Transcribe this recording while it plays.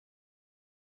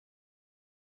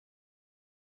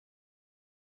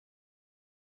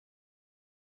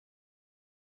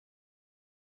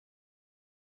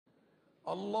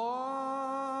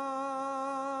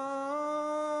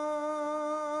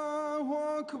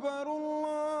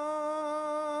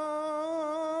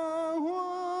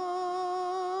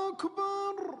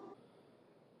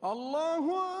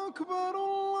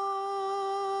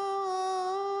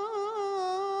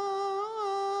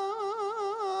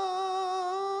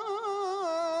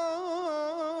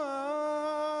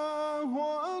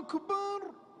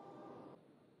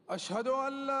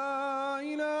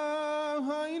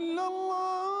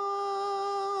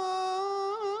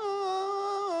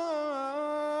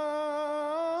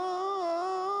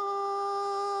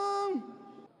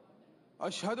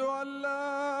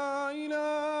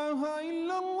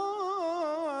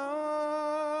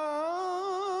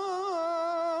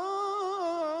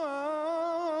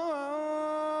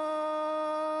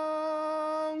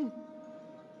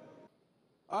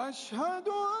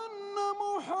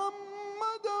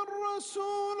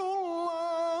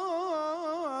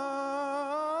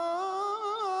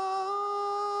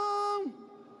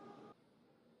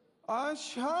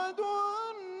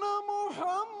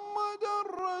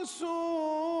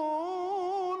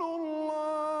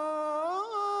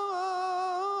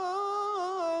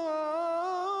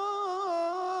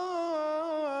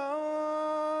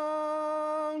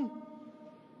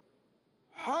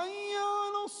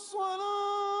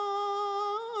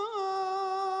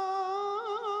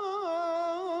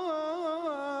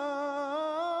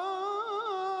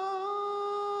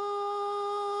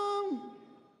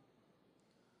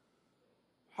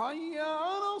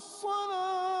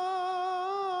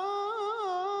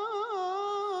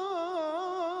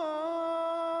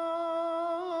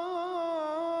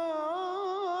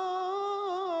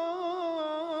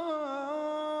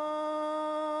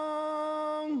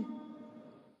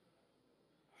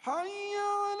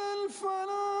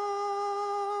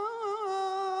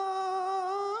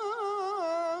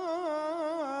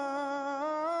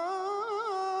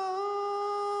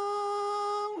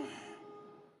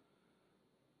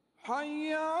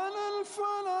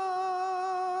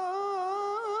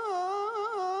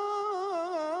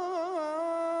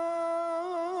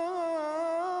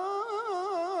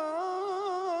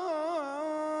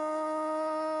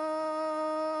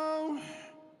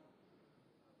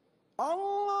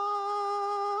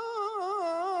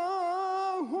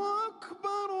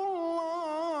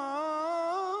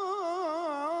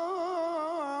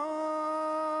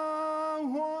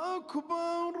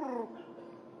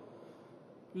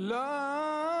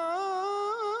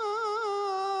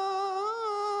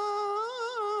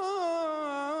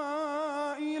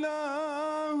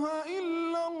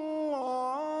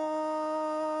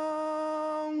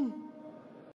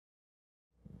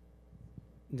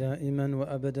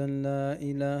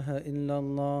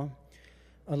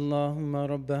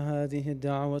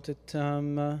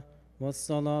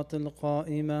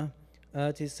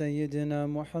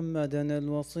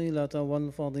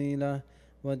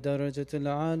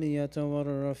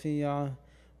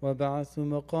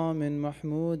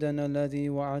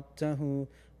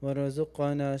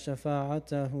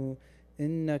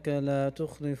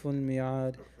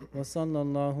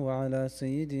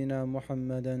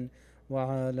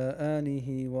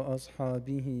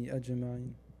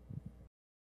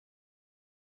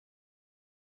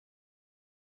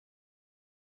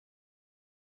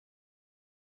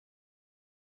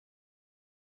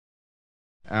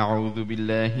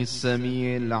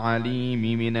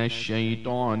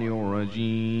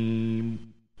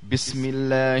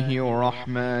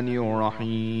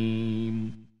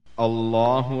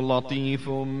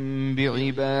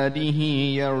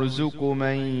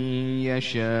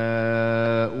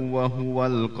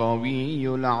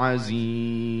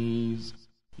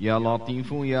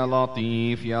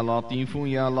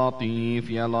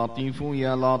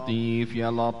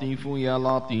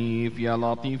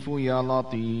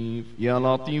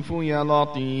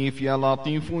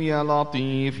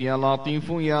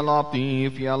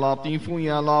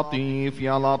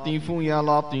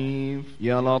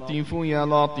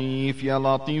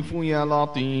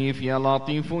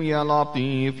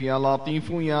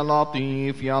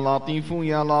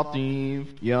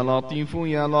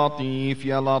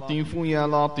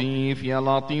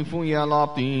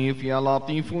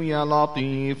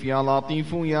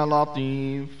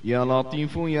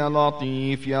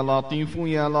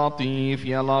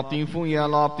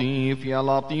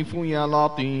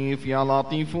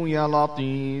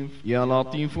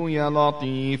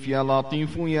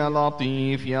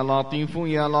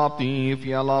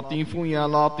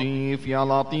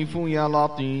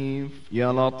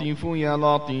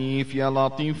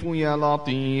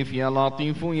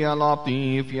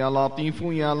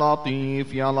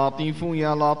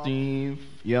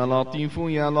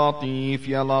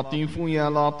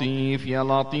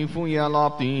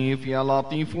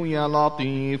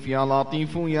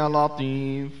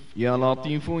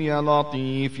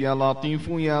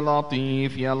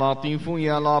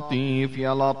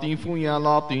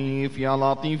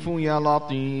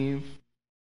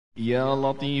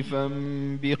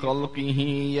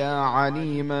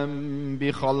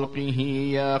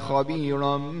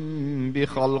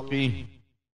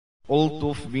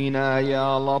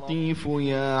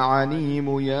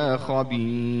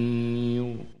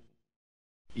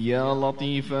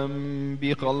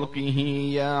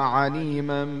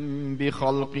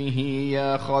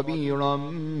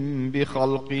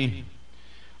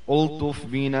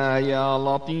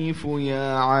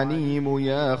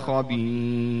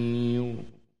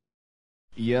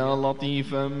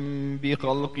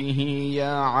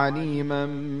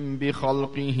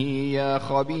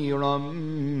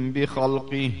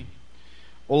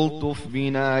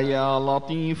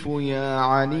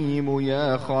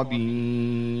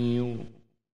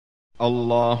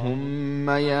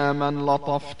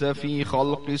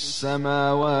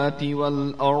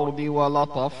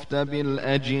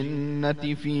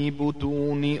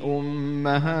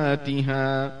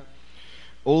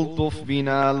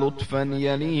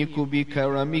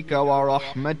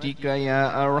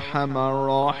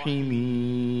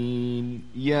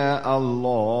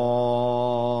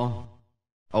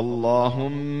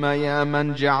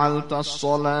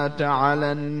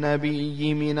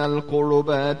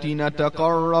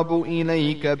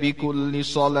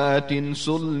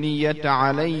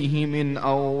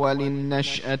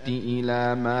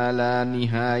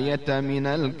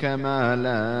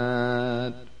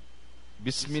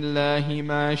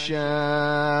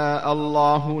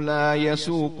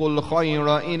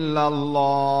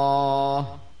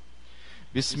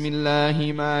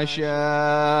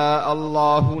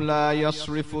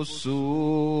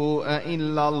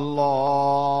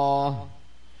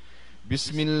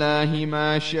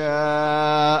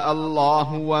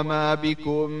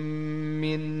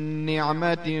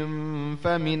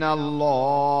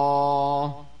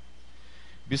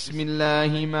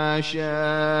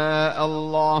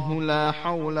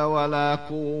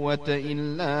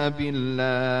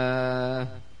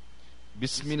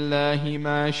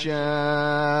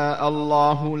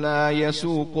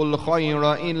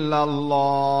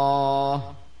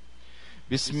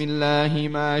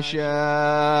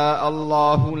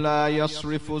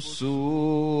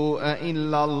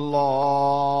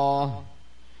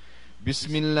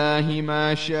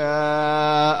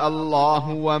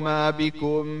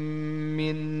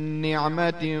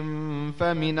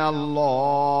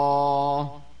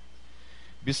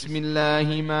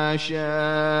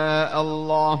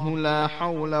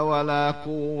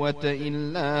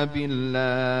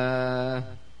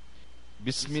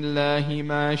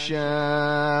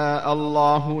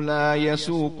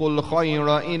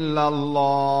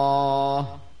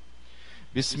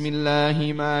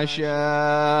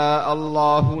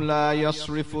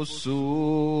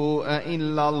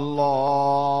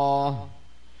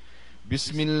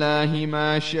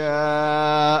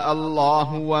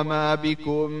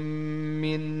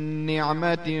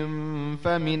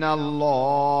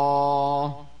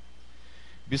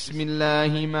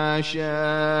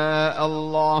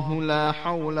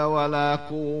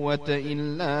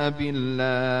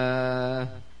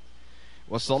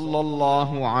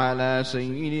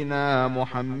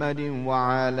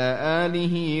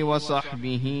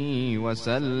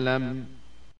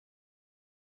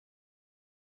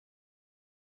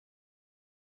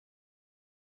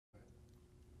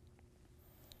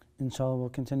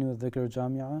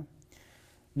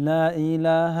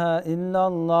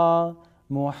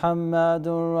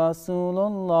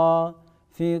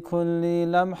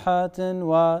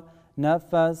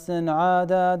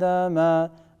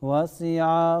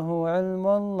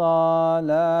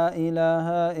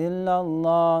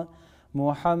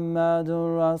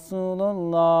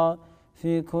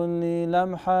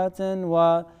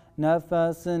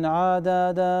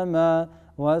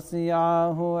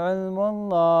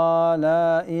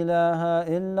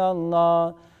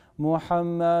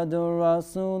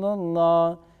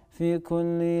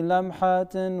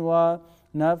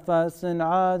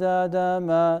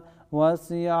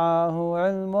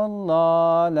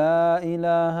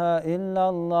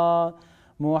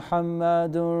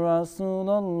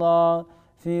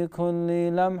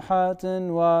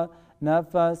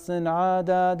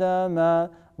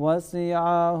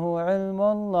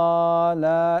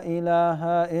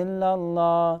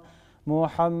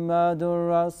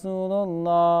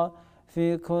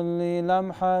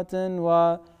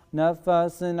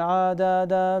نفس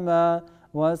عدد ما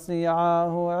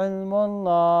وسعه علم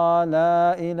الله.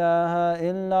 لا إله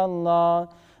إلا الله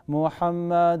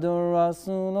محمد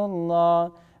رسول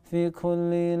الله في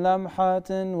كل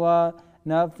لمحة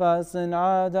ونفس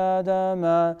عدد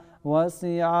ما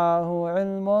وسعه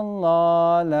علم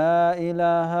الله. لا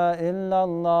إله إلا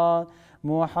الله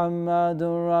محمد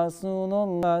رسول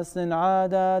الله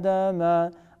عدد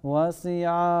ما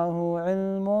وسعه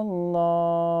علم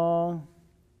الله.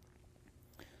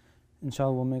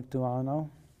 Inshallah, we'll make dua now.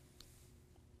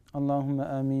 Allahumma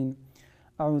ameen.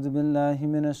 أعوذ بالله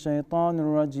من الشيطان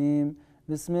الرجيم.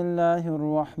 بسم الله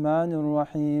الرحمن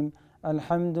الرحيم.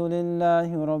 الحمد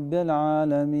لله رب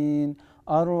العالمين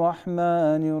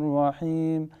الرحمن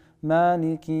الرحيم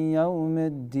مالك يوم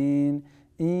الدين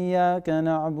إياك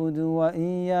نعبد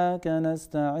وإياك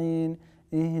نستعين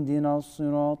اهدنا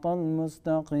الصراط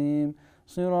المستقيم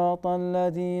صراط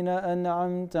الذين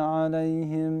أنعمت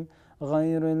عليهم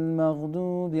غير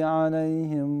المغضوب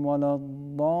عليهم ولا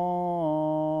الضالين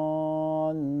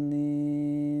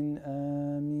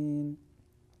آمين.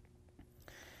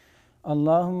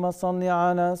 اللهم صل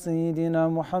على سيدنا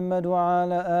محمد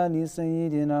وعلى آل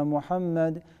سيدنا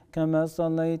محمد كما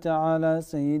صليت على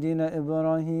سيدنا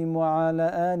إبراهيم وعلى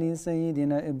آل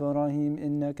سيدنا إبراهيم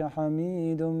إنك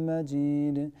حميد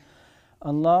مجيد.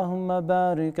 اللهم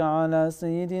بارك على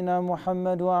سيدنا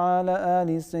محمد وعلى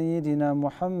آل سيدنا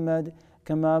محمد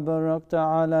كما باركت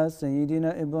على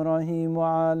سيدنا إبراهيم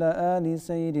وعلى آل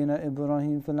سيدنا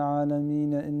إبراهيم في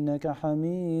العالمين إنك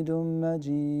حميد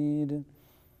مجيد.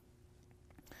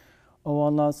 O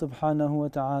Allah subhanahu wa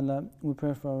ta'ala, we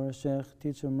pray for our Shaykh,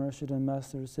 teacher, Murshid and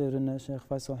Master, Sayyidina Shaykh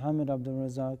Faisal Hamid Abdul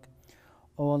Razak.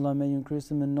 O Allah, may you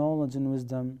increase him in knowledge and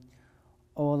wisdom.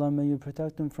 O Allah, may you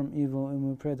protect him from evil, and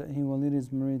we pray that he will lead his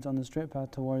murids on the straight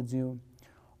path towards you.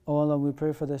 O Allah, we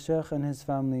pray for the Shaykh and his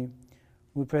family.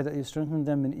 We pray that you strengthen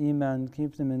them in Iman,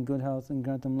 keep them in good health, and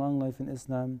grant them long life in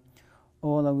Islam.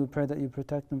 O Allah, we pray that you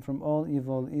protect them from all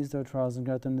evil, ease their trials, and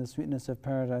grant them the sweetness of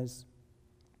paradise.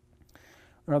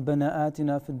 ربنا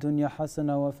آتنا في الدنيا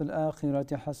حسنة وفي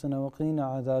الآخرة حسنة وقنا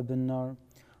عذاب النار.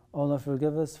 Allah,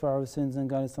 forgive us for our sins and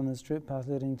guide us on the straight path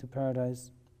leading to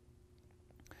paradise.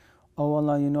 O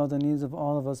Allah, you know the needs of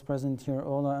all of us present here.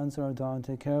 O Allah, answer our dua and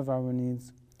take care of our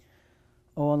needs.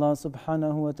 O Allah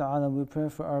subhanahu wa ta'ala, we pray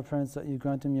for our parents that you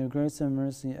grant them your grace and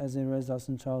mercy as they raised us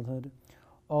in childhood.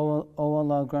 O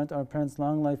Allah, grant our parents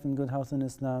long life and good health in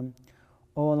Islam.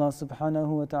 O Allah subhanahu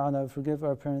wa ta'ala, forgive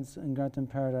our parents and grant them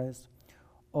paradise.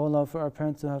 O Allah, for our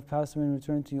parents who have passed away and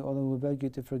returned to you, Allah, we beg you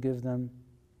to forgive them.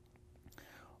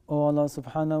 O Allah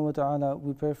subhanahu wa ta'ala,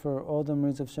 we pray for all the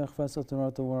murids of Shaykh Faisal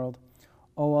throughout the world.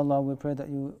 O Allah, we pray that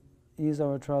you ease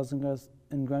our trials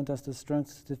and grant us the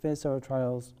strength to face our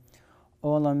trials.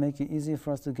 O Allah, make it easy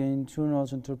for us to gain true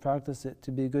knowledge and to practice it,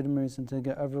 to be good murids and to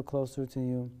get ever closer to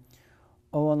you.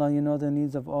 O Allah, you know the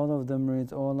needs of all of the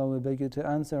murids. O Allah, we beg you to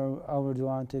answer our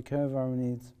dua and take care of our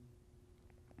needs.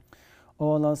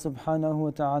 O Allah subhanahu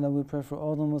wa ta'ala, we pray for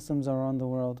all the Muslims around the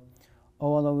world.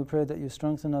 O Allah, we pray that you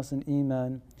strengthen us in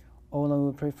Iman. O Allah,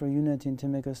 we pray for unity and to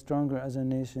make us stronger as a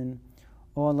nation.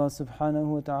 O Allah subhanahu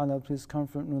wa ta'ala, please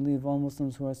comfort and relieve all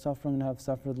Muslims who are suffering and have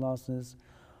suffered losses.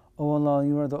 O Allah,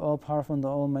 you are the all-powerful and the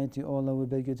almighty. O Allah, we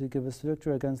beg you to give us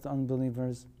victory against the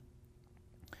unbelievers.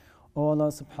 O Allah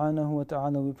subhanahu wa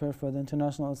ta'ala, we pray for the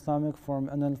International Islamic Forum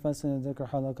and Al-Faisal Dhikr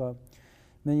Halaqah.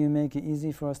 May you make it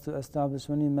easy for us to establish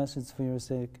many messages for your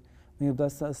sake. May you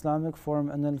bless the Islamic Forum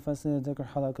and Al-Faisal Dhikr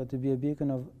Halaqah to be a beacon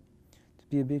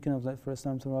of light for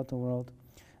Islam throughout the world.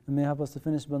 And may help us to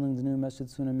finish building the new masjid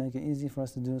soon and make it easy for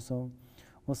us to do so.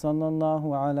 وصلى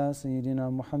الله على سيدنا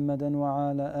محمد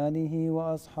وعلى آله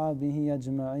وأصحابه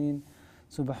أجمعين.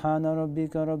 سبحان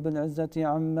ربك رب العزة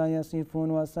عما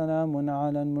يصفون وسلام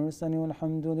على المرسلين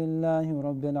والحمد لله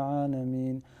رب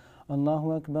العالمين.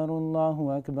 الله أكبر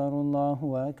الله أكبر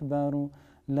الله أكبر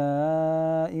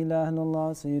لا إله إلا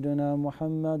الله سيدنا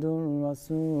محمد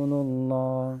رسول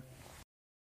الله.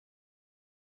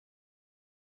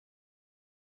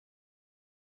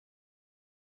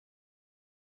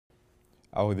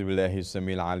 أعوذ بالله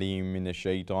السميع العليم من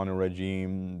الشيطان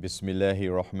الرجيم. بسم الله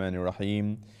الرحمن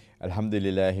الرحيم. الحمد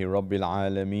لله رب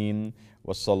العالمين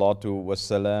والصلاة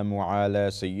والسلام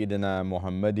على سيدنا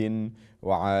محمد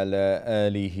وعلى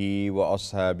آله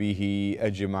وأصحابه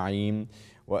أجمعين.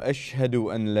 وأشهد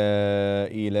أن لا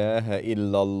إله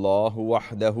إلا الله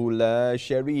وحده لا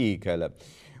شريك له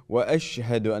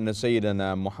وأشهد أن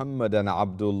سيدنا محمدا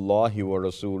عبد الله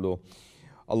ورسوله.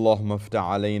 اللهم افتح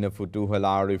علينا فتوح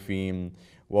العارفين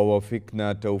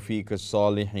ووفقنا توفيق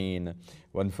الصالحين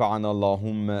وانفعنا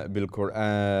اللهم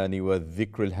بالقرآن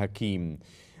والذكر الحكيم.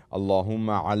 اللهم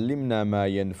علمنا ما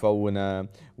ينفعنا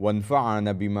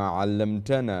وانفعنا بما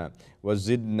علمتنا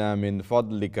وزدنا من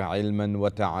فضلك علما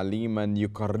وتعليما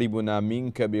يقربنا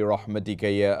منك برحمتك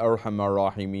يا أرحم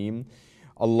الراحمين.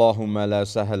 اللهم لا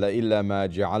سهل إلا ما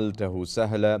جعلته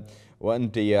سهلا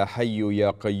وأنت يا حي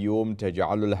يا قيوم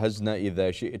تجعل الحزن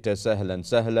إذا شئت سهلا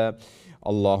سهلا.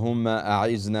 اللهم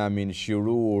أعذنا من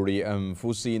شرور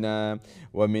أنفسنا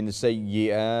ومن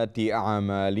سيئات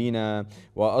أعمالنا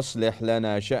وأصلح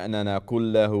لنا شأننا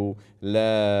كله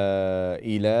لا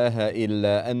إله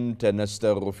إلا أنت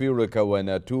نستغفرك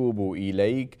ونتوب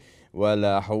إليك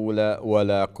ولا حول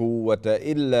ولا قوة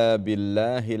إلا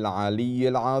بالله العلي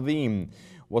العظيم.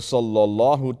 وصلى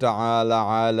الله تعالى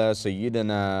على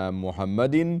سيدنا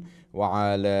محمد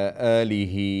وعلى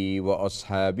آله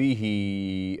وأصحابه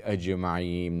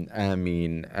أجمعين.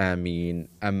 آمين آمين.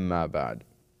 أما بعد.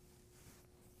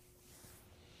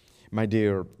 My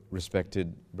dear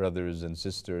respected brothers and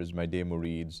sisters, my dear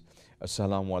murids,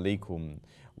 Assalamu alaikum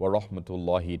wa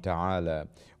rahmatullahi ta'ala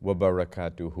wa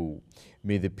barakatuhu.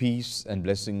 May the peace and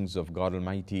blessings of God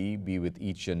Almighty be with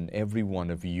each and every one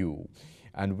of you.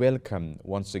 And welcome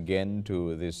once again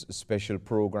to this special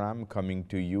program coming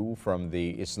to you from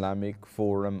the Islamic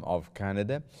Forum of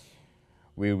Canada,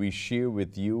 where we share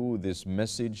with you this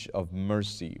message of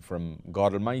mercy from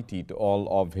God Almighty to all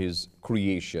of His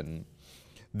creation.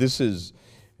 This is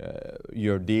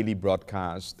your daily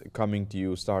broadcast coming to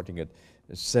you starting at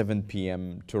 7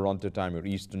 p.m. Toronto time or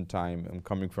Eastern time. I'm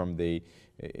coming from the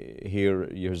here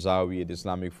Yerzawi at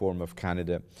Islamic Forum of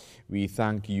Canada. We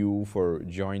thank you for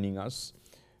joining us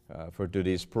for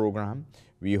today's program.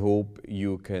 We hope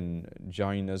you can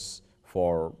join us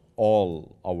for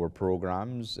all our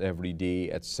programs every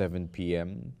day at 7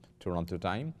 p.m. Toronto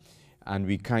time. And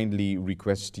we kindly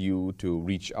request you to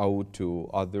reach out to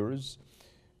others,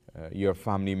 your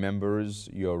family members,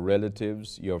 your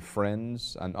relatives, your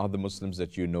friends, and other Muslims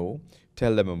that you know.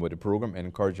 Tell them about the program,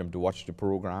 encourage them to watch the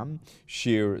program,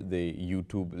 share the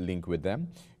YouTube link with them,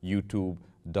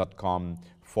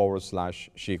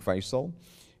 youtube.com/Sheikh Faisal,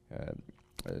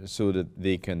 so that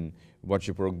they can watch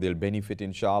the program. They'll benefit,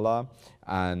 inshallah,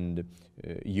 and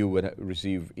you will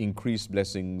receive increased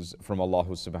blessings from Allah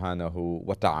subhanahu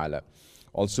wa ta'ala.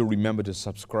 Also remember to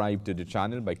subscribe to the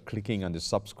channel by clicking on the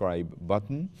subscribe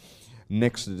button.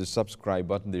 Next to the subscribe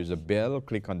button there's a bell.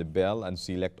 Click on the bell and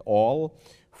select all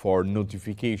for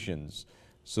notifications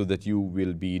so that you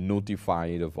will be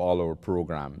notified of all our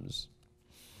programs.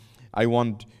 I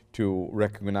want to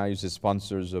recognize the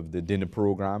sponsors of the dinner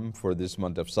program for this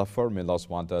month of Safar. May Allah subhanahu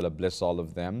wa ta'ala bless all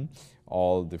of them,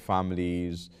 all the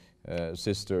families,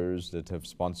 sisters that have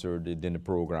sponsored the dinner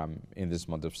program in this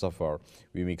month of Safar.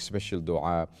 We make special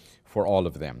dua for all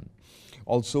of them.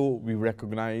 Also, we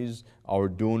recognize our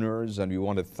donors and we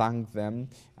want to thank them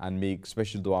and make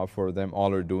special dua for them,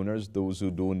 all our donors, those who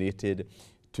donated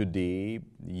today,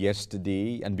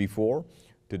 yesterday, and before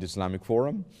to the Islamic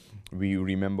Forum. We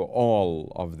remember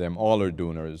all of them, all our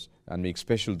donors, and make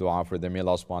special dua for them. May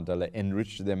Allah subhanahu wa ta'ala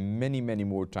enrich them many, many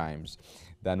more times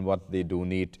than what they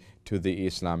donate to the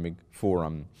Islamic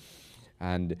Forum.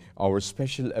 And our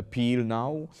special appeal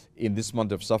now in this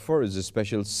month of Safar is a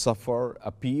special Safar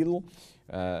appeal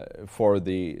for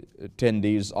the 10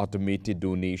 days automated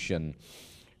donation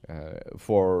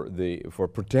for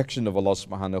protection of Allah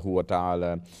subhanahu wa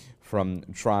ta'ala from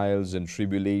trials and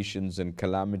tribulations and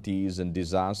calamities and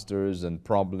disasters and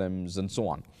problems and so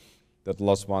on. That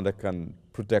Allah subhanahu wa ta'ala can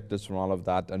protect us from all of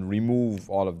that and remove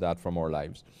all of that from our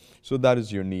lives. So that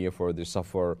is your niyyah for the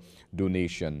Safar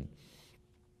donation.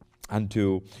 And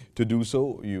to do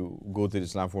so, you go to the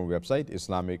Islam Forum website,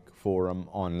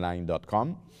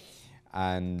 islamicforumonline.com,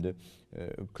 and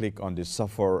click on the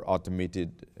Safar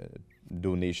automated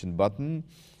donation button,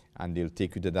 and they'll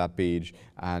take you to that page,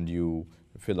 and you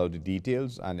fill out the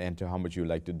details and enter how much you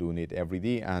like to donate every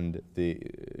day, and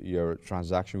your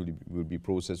transaction will be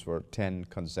processed for 10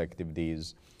 consecutive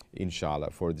days, inshallah,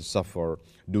 for the Safar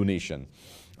donation.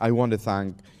 I want to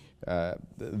thank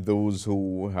those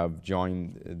who have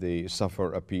joined the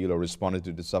Safar appeal or responded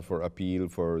to the Safar appeal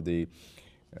for the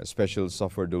special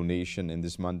Safar donation in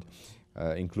this month,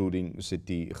 including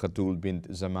Siti Khatul bint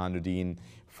Zamanuddin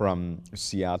from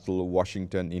Seattle,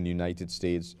 Washington in the United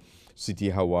States, Siti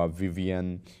Hawa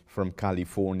Vivian from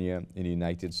California in the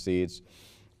United States,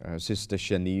 Sister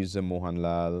Shaniza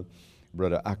Mohanlal,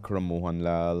 Brother Akram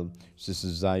Mohanlal, Sister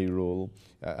Zairul,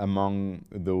 among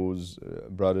those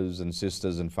brothers and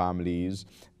sisters and families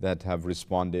that have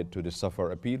responded to the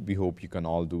Safar appeal. We hope you can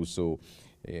all do so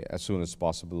as soon as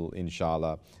possible,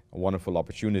 inshallah. A wonderful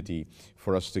opportunity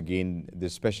for us to gain the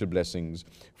special blessings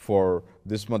for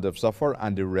this month of Safar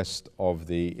and the rest of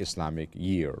the Islamic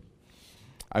year.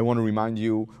 I want to remind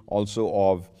you also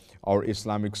of our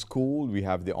Islamic school. We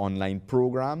have the online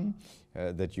program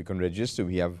that you can register.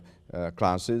 We have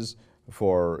classes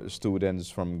for students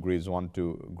from grades 1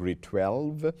 to grade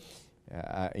 12,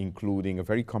 including a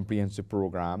very comprehensive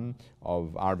program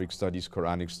of Arabic studies,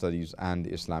 Quranic studies, and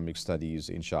Islamic studies,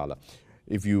 inshallah.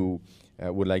 If you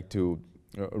would like to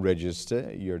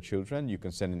register your children, you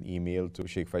can send an email to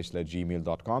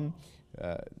sheikhfaisal@gmail.com.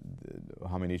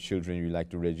 How many children you like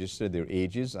to register, their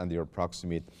ages, and their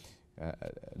approximate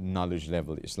knowledge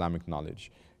level, Islamic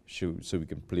knowledge, so we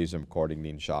can place them accordingly,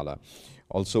 inshallah.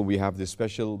 Also, we have the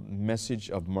special Message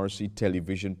of Mercy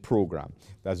television program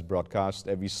that's broadcast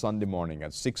every Sunday morning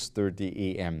at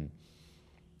 6:30 a.m.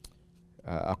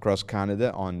 Across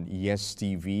Canada on Yes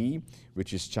TV,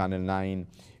 which is channel 9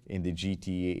 in the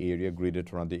GTA area, Greater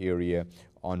Toronto area,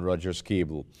 on Rogers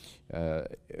Cable.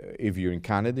 If you're in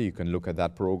Canada, you can look at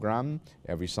that program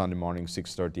every Sunday morning,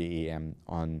 6:30 a.m.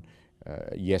 on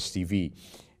Yes TV.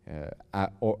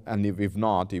 And if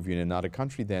not, if you're in another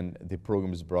country, then the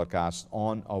program is broadcast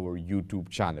on our YouTube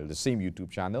channel, the same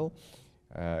YouTube channel.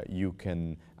 You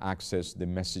can access the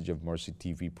Message of Mercy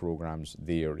TV programs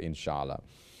there, inshallah.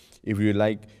 If you'd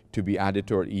like to be added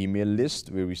to our email list,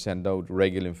 where we send out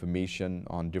regular information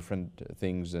on different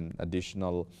things and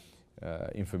additional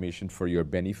information for your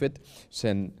benefit,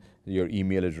 send your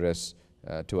email address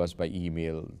to us by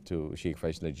email to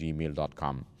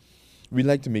sheikhfaisal@gmail.com. We'd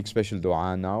like to make special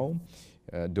dua now,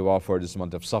 dua for this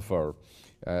month of Safar,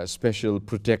 special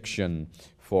protection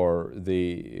for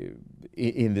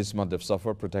in this month of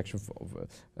Safar, protection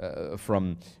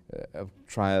from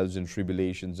trials and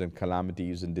tribulations and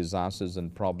calamities and disasters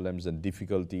and problems and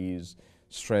difficulties,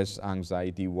 stress,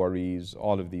 anxiety, worries,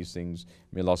 all of these things.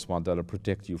 May Allah subhanahu wa ta'ala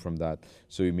protect you from that.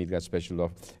 So we make that special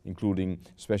love, including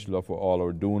special love for all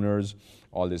our donors,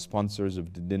 all the sponsors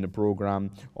of the dinner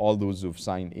program, all those who've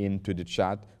signed in to the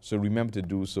chat. So remember to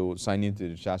do so, sign into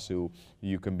the chat so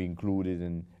you can be included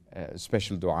in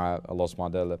special dua. Allah subhanahu wa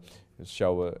ta'ala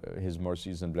shower His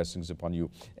mercies and blessings upon you.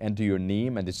 Enter your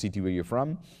name and the city where you're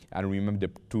from, and remember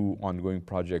the 2 ongoing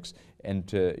projects.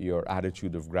 Enter your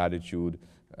attitude of gratitude,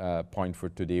 point for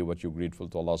today, what you're grateful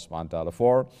to Allah subhanahu wa ta'ala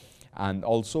for, and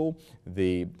also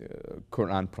the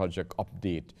Quran project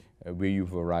update, where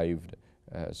you've arrived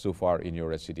so far in your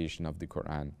recitation of the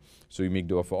Quran. So you make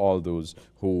dua for all those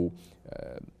who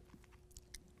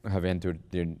have entered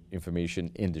their information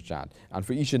in the chat. And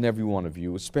for each and every one of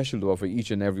you, a special dua for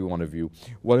each and every one of you.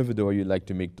 Whatever dua you'd like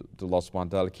to make to Allah subhanahu wa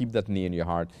ta'ala, keep that near in your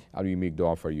heart and we make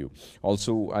dua for you.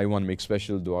 Also, I want to make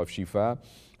special dua of Shifa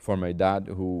for my dad,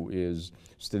 who is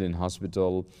still in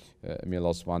hospital. May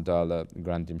Allah subhanahu wa ta'ala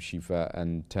grant him Shifa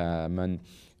and Taman.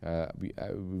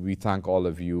 We thank all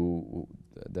of you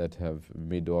that have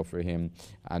made dua for him,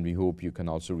 and we hope you can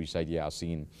also recite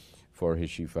Yasin for his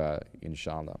Shifa,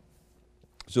 inshallah.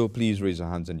 So please raise your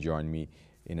hands and join me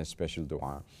in a special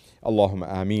dua. Allahumma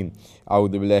ameen.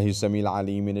 A'udhu billahi samil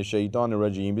alim min ash-shaytan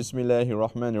ar-rajim. Bismillahir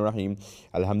rahmanir rahim.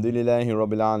 Alhamdulillahi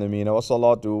rabbil alamin. Wa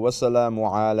salatu wa salamu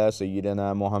ala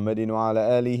sayyidina Muhammadin wa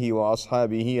ala alihi wa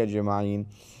ashabihi ajma'in.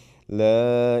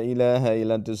 La ilaha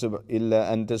illa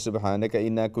anta subhanaka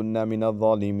inna kunna min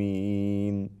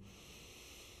adh-dhalimin.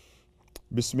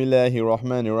 Bismillahir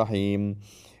rahmanir rahim.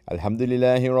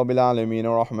 Alhamdulillahi rabbil alamin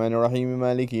ar-rahmanir rahim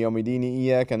maliki yawmiddin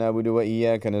iyyaka na'budu wa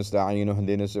iyyaka nasta'in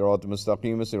ihdinas siratal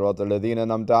mustaqim siratal ladzina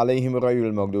an'amta 'alaihim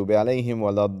ghayril maghdubi 'alaihim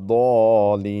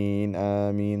waladdallin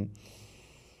amin.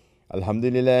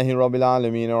 Alhamdulillahi rabbil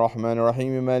alamin ar-rahmanir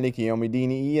rahim maliki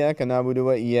yawmiddin iyyaka na'budu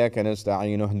wa iyyaka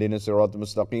nasta'in ihdinas siratal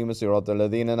mustaqim siratal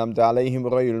ladzina an'amta 'alaihim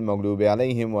ghayril maghdubi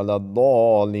 'alaihim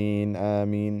waladdallin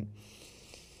amin.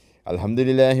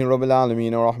 Alhamdulillahi rabbil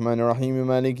alamin ar-rahmanir rahim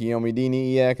maliki yawmiddin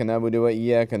iyyaka na'budu wa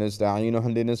iyyaka nasta'in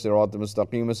ihdinas siratal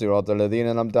mustaqim siratal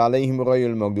ladzina an'amta 'alaihim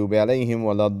ghayril maghdubi 'alaihim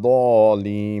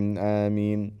waladdallin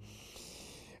amin.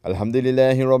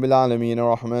 Alhamdulillahi rabbil alamin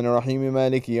ar-rahmanir rahim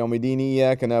maliki yawmiddin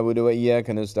iyyaka na'budu wa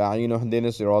iyyaka nasta'in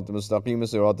ihdinas siratal mustaqim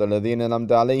siratal ladzina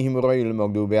an'amta 'alaihim ghayril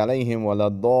maghdubi 'alaihim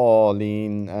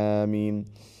waladdallin amin.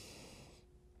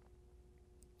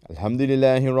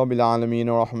 Alhamdulillahi rabbil alamin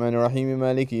ar-rahmanir rahim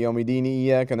maliki yawmiddin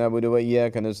iyyaka na'budu wa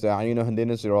iyyaka nasta'in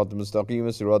ihdinas siratal mustaqim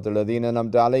siratal ladzina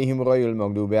an'amta 'alaihim ghayril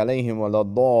maghdubi 'alaihim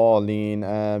waladdallin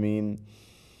amin.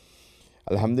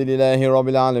 Alhamdulillahi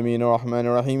rabbil alamin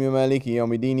ar-rahmanir rahim maliki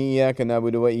yawmiddin iyyaka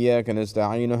na'budu wa iyyaka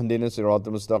nasta'in ihdinas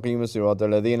siratal mustaqim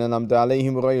siratal ladzina an'amta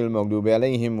 'alaihim ghayril maghdubi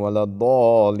 'alaihim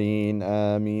waladdallin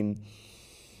amin.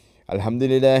 الحمد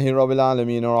لله رب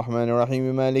العالمين الرحمن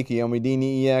الرحيم مالك يوم الدين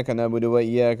إياك نعبد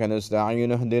وإياك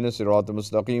نستعين اهدنا الصراط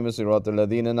المستقيم صراط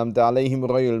الذين أنعمت عليهم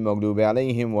غير المغضوب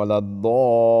عليهم ولا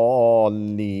الضالين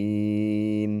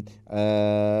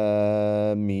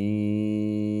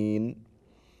آمين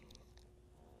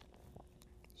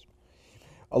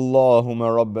اللهم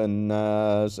رب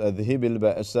الناس أذهب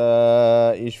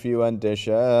البأساء اشف وأنت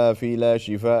شافي لا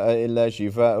شفاء إلا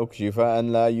شفاءك شفاء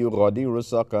لا يغادر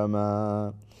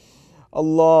سقما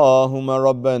اللهم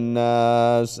رب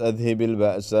الناس أذهب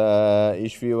البأساء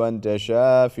اشف وأنت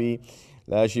شافي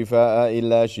لا شفاء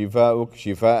إلا شفاءك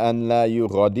شفاء لا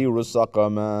يغادر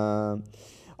سقما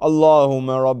اللهم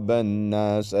رب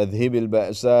الناس أذهب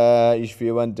البأساء اشف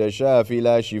وأنت شافي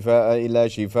لا شفاء إلا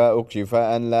شفاءك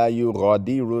شفاء لا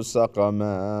يغادر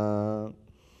سقما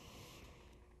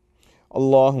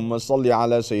اللهم صل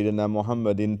على سيدنا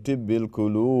محمد طب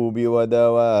القلوب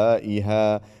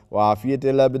ودوائها وعافية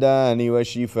الأبدان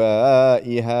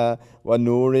وشفائها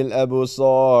ونور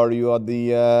الأبصار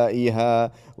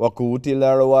وضيائها وقوت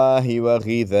الأرواح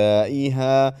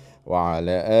وغذائها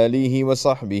وعلى آله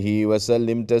وصحبه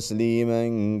وسلم تسليما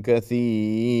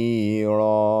كثيرا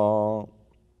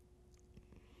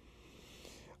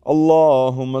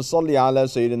اللهم صل على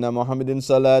سيدنا محمد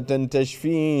صلاة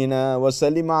تشفينا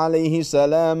وسلم عليه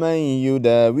سلاما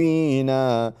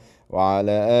يداوينا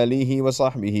وعلى آله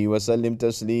وصحبه وسلم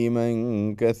تسليما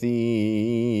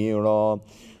كثيرا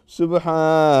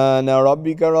سبحان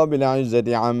ربك رب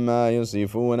العزة عما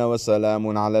يصفون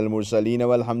وسلام على المرسلين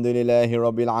والحمد لله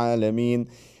رب العالمين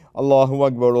الله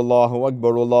أكبر الله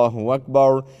أكبر الله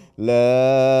أكبر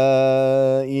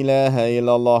لا إله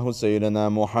إلا الله سيدنا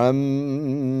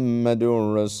محمد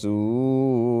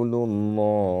رسول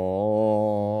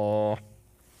الله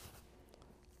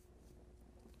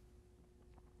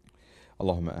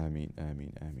اللهم آمين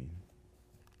آمين آمين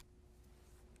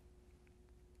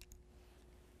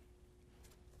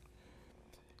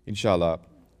Inshallah,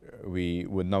 we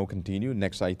would now continue.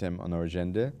 Next item on our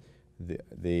agenda,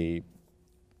 the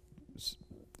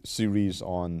series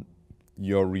on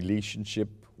your relationship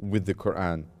with the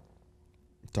Quran,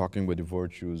 talking about the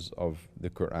virtues of the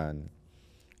Quran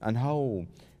and how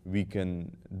we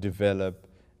can develop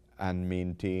and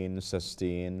maintain,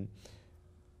 sustain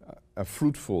a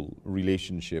fruitful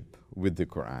relationship with the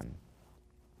Quran.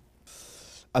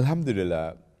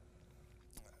 Alhamdulillah,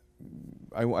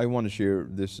 I want to share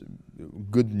this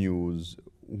good news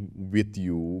with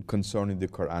you concerning the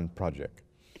Quran project.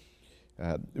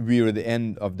 We are at the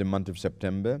end of the month of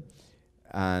September,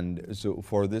 and so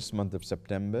for this month of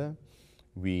September,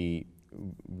 we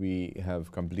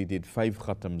have completed 5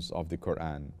 khatams of the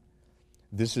Quran.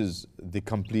 This is the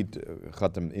complete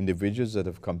khatam, individuals that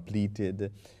have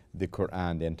completed the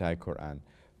Quran, the entire Quran,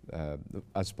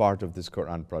 as part of this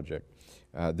Quran project.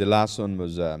 The last one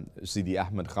was Sidi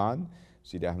Ahmed Khan.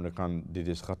 Sidi Ahmed Khan did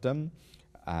his khatam,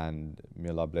 and may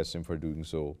Allah bless him for doing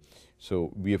so.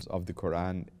 So we have of the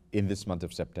Quran in this month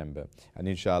of September, and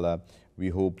inshallah we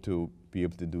hope to be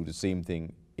able to do the same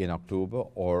thing in October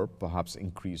or perhaps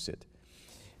increase it.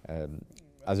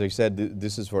 As I said,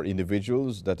 this is for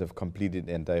individuals that have completed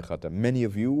the entire khatam. Many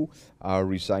of you are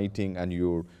reciting and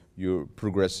you're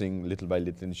progressing little by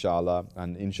little, inshallah,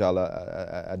 and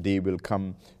inshallah a day will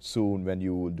come soon when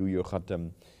you will do your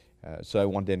khatam. So I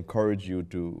want to encourage you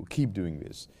to keep doing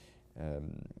this.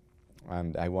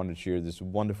 And I want to share this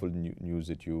wonderful news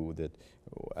with you that,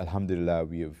 alhamdulillah,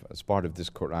 we have, as part of this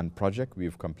Quran project, we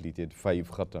have completed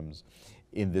 5 khatams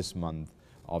in this month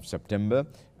of September,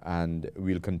 and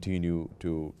we'll continue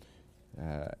to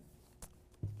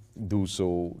do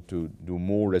so, to do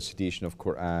more recitation of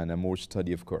Quran and more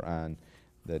study of Quran,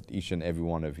 that each and every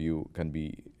one of you can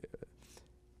be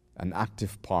an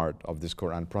active part of this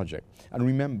Quran project. And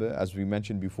remember, as we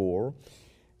mentioned before,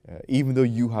 even though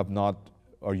you have not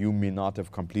or you may not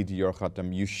have completed your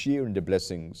khatam, you share in the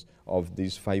blessings of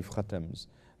these 5 khatams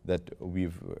that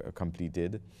we've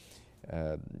completed,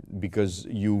 because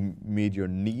you made your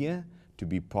niyyah to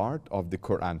be part of the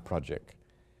Quran project.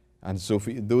 And so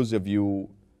for those of you,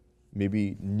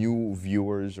 maybe new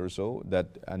viewers or so,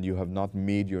 and you have not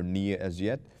made your niyyah as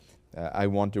yet, I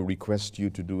want to request you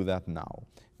to do that now.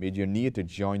 Made your niyyah to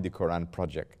join the Quran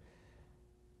project,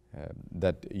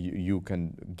 that you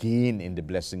can gain in the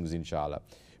blessings, inshallah.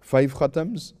 5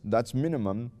 khatams, that's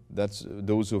minimum. That's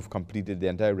those who have completed the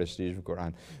entire recitation of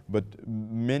Quran. But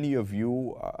many of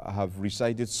you have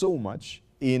recited so much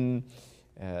in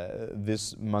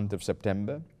this month of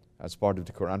September as part of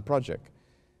the Quran project.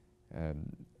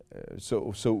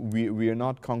 So we are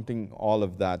not counting all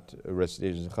of that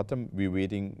recitation khatam. We're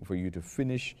waiting for you to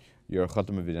finish your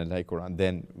khatam of the entire Quran.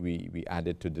 Then we add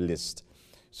it to the list.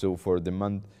 So for the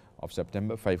month of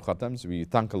September, 5 khatams, we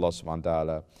thank Allah subhanahu wa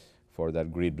ta'ala for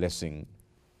that great blessing.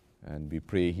 And we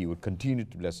pray He would continue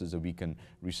to bless us so we can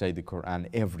recite the Quran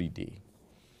every day.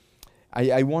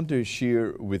 I want to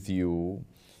share with you,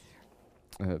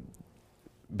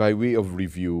 by way of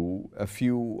review, a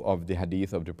few of the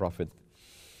hadith of the Prophet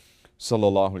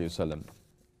sallallahu alaihi wasallam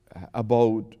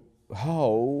about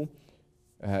how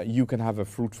you can have a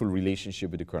fruitful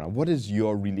relationship with the Quran. What is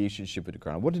your relationship with the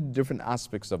Quran? What are the different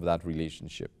aspects of that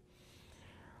relationship?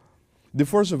 The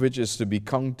first of which is to be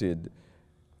counted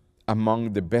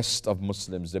among the best of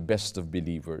Muslims, the best of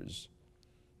believers.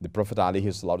 The Prophet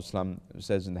ﷺ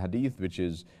says in the hadith, which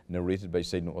is narrated by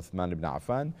Sayyidina Uthman ibn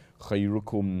Affan,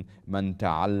 خَيْرُكُمْ مَنْ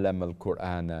تَعَلَّمَ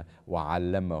الْقُرْآنَ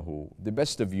وَعَلَّمَهُ. The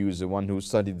best of you is the one who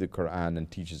studied the Quran and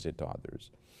teaches it to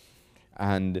others.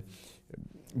 And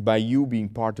by you being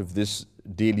part of this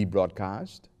daily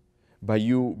broadcast, by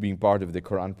you being part of the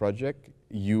Quran project,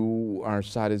 you are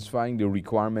satisfying the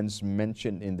requirements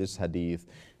mentioned in this hadith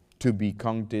to be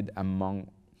counted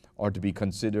among, or to be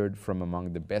considered from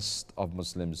among the best of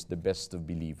Muslims, the best of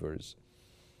believers.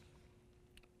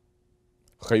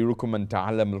 خَيْرُكُمْ مَنْ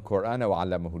تَعَلَّمَ الْقُرْآنَ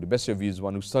وَعَلَّمَهُ. The best of you is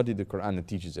one who studied the Quran and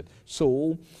teaches it.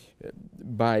 So,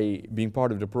 by being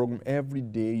part of the program, every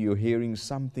day you're hearing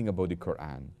something about the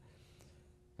Quran.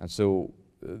 And so,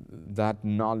 that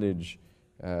knowledge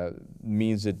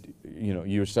means that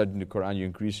you're studying the Quran, you're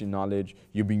increasing knowledge,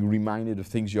 you're being reminded of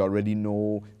things you already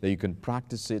know, that you can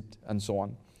practice it, and so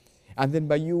on. And then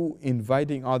by you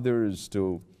inviting others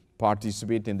to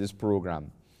participate in this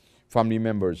program, family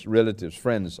members, relatives,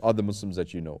 friends, other Muslims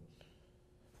that you know,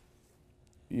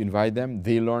 you invite them,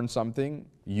 they learn something,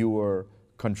 you are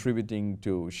contributing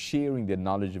to sharing the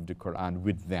knowledge of the Quran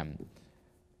with them.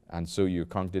 And so you're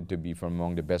counted to be from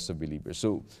among the best of believers.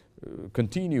 So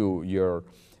continue your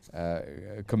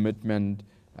commitment,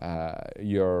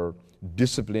 your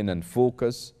discipline and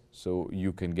focus, so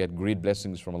you can get great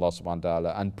blessings from Allah subhanahu wa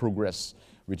ta'ala and progress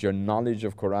with your knowledge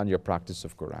of Quran, your practice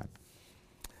of Quran.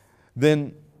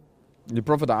 Then the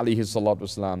Prophet alayhi salatu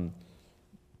wasalam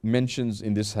mentions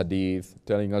in this hadith,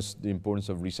 telling us the importance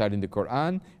of reciting the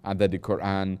Quran, and that the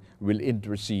Quran will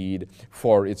intercede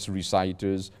for its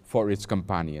reciters, for its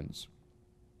companions.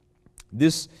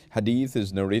 This hadith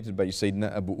is narrated by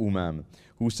Sayyidina Abu Umam,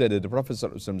 who said that the Prophet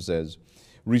says,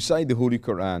 recite the Holy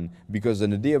Quran, because on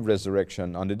the day of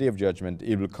resurrection, on the day of judgment,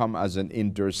 it will come as an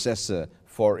intercessor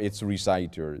for its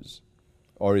reciters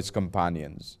or its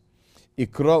companions.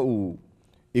 Iqra'u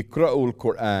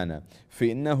al-Qur'an,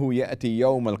 فَإِنَّهُ يَأْتِي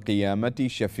يَوْمَ الْقِيَامَةِ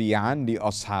شَفِيعًا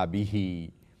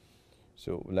لِأَصْحَابِهِ.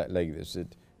 So like this,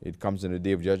 it comes on the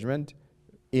day of judgment,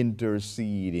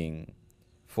 interceding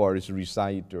for its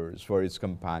reciters, for its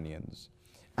companions.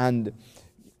 And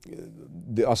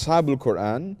the Ashab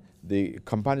al-Quran, the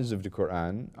companions of the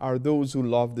Quran, are those who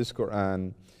love this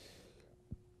Quran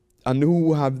and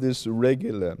who have this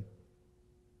regular,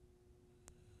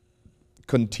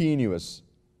 continuous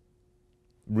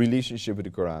relationship with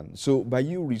the Quran. So by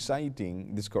you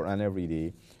reciting this Quran every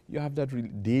day, you have that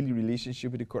daily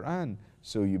relationship with the Quran.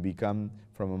 So you become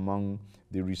from among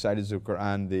the reciters of the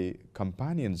Quran, the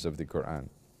companions of the Quran.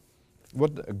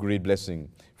 What a great blessing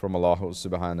from Allah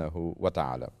subhanahu wa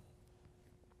ta'ala.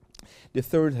 The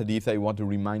third hadith I want to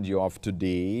remind you of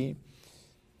today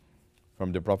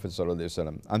from the Prophet sallallahu alaihi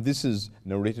wasallam, and this is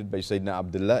narrated by Sayyidina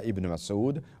Abdullah ibn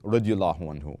Mas'ud radiyallahu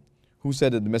anhu, who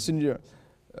said that the Messenger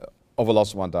of Allah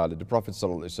subhanahu wa ta'ala, the Prophet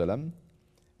sallallahu alaihi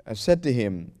wasallam, said to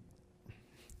him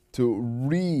to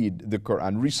read the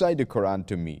Quran, recite the Quran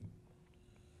to me.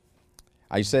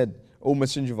 I said, O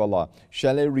Messenger of Allah,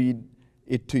 shall I read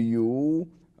it to you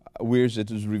where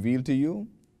it is revealed to you?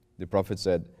 The Prophet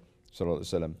said, sallallahu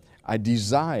alaihi wasallam, I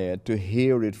desire to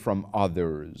hear it from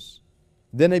others.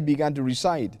 Then I began to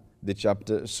recite the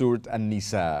chapter Surah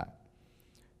An-Nisa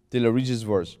till I reached this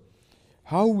verse.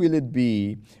 How will it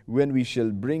be when we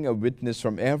shall bring a witness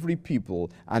from every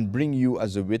people and bring you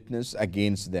as a witness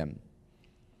against them?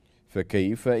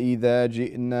 فَكَيْفَ إِذَا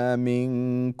جِئْنَا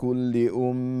مِنْ كُلِّ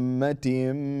أُمَّةٍ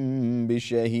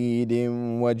بِشَهِيدٍ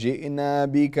وَجِئْنَا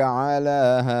بِكَ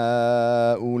عَلَى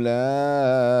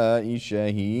هَؤُلَاءِ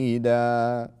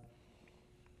شَهِيدًا.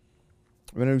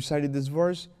 When I recited this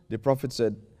verse, the Prophet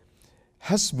said,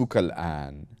 Hasbuk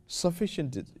al-an,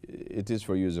 sufficient it is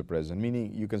for you as a present,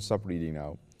 meaning you can stop reading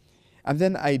now. And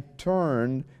then I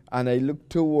turned and I looked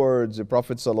towards the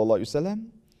Prophet sallallahu alaihi wasallam,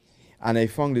 and I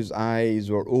found his eyes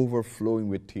were overflowing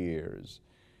with tears.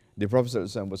 The Prophet sallallahu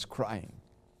alaihi wasallam was crying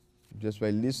just by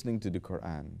listening to the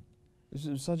Quran. This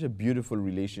is such a beautiful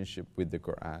relationship with the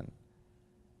Quran,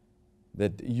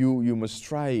 that you must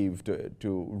strive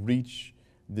to reach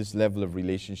this level of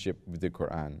relationship with the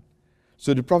Quran.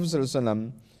 So the Prophet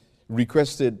ﷺ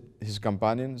requested his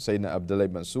companion, Sayyidina Abdullah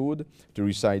ibn Mas'ud, to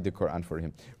recite the Quran for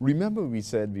him. Remember we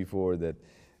said before that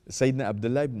Sayyidina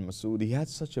Abdullah ibn Mas'ud, he had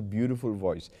such a beautiful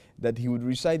voice that he would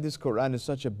recite this Quran in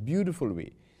such a beautiful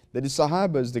way that the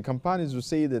Sahabas, the companions would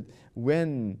say that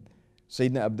when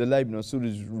Sayyidina Abdullah ibn Mas'ud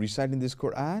is reciting this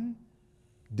Quran,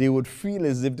 they would feel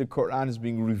as if the Quran is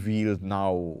being revealed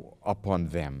now upon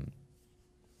them.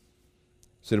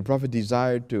 So the Prophet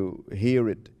desired to hear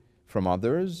it from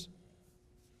others,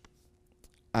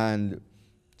 and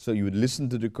so you would listen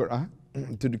to the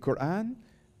Quran,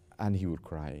 and he would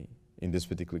cry. In this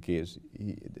particular case,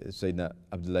 Sayyidina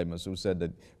Abdullah ibn Mas'ud said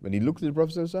that when he looked at the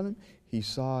Prophet ﷺ, he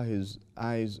saw his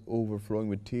eyes overflowing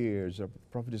with tears. The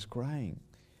Prophet is crying,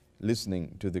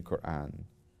 listening to the Quran.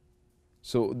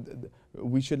 So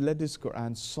we should let this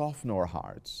Quran soften our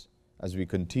hearts as we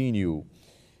continue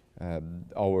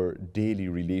our daily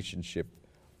relationship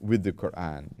with the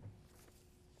Quran.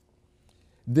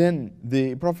 Then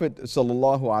the Prophet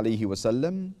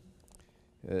ﷺ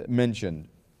mentioned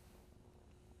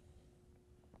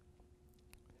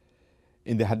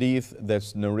in the hadith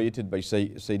that's narrated by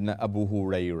Sayyidina Abu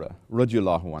Hurairah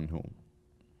radiallahu anhu,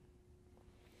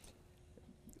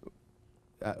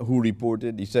 who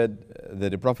reported, he said that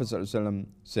the Prophet ﷺ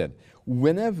said,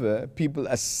 whenever people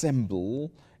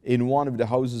assemble in one of the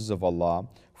houses of Allah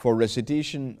for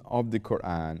recitation of the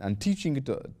Quran and teaching it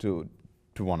to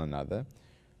one another,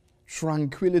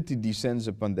 tranquility descends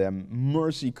upon them,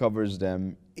 mercy covers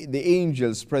them, the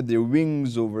angels spread their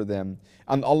wings over them,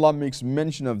 and Allah makes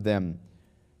mention of them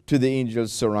to the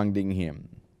angels surrounding him.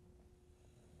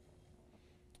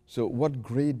 So what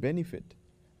great benefit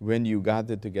when you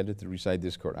gather together to recite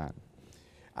this Quran.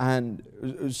 And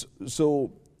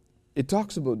so it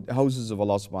talks about houses of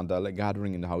Allah subhanahu wa ta'ala,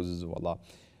 gathering in the houses of Allah.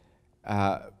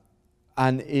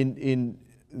 And in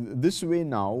this way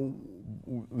now,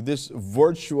 this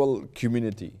virtual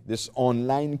community, this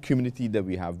online community that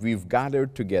we have, we've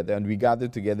gathered together, and we gather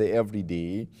together every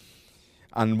day.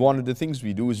 And one of the things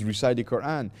we do is recite the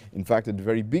Quran. In fact, at the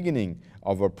very beginning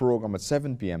of our program at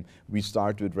 7 p.m., we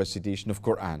start with recitation of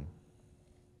Quran.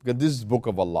 Because this is the book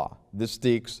of Allah. This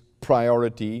takes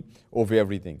priority over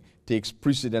everything, takes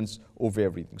precedence over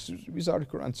everything. So we start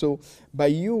the Quran. So by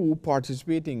you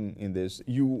participating in this,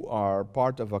 you are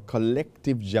part of a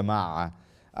collective jama'ah,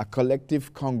 a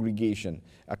collective congregation,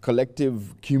 a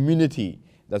collective community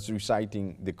that's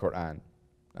reciting the Quran.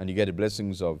 And you get the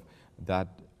blessings of that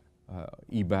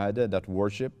ibadah, that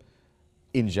worship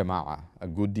in jama'ah, a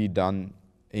good deed done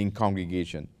in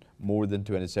congregation, more than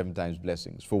 27 times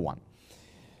blessings for one.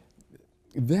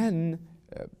 Then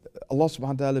Allah subhanahu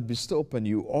wa ta'ala bestow upon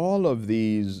you all of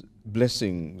these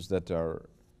blessings that are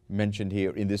mentioned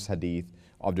here in this hadith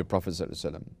of the Prophet sallallahu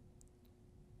alaihi wasallam.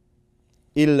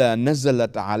 Illa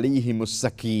nazalat alayhimus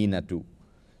sakinatu.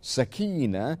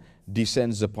 Sakina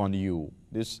descends upon you,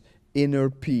 this inner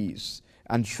peace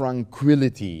and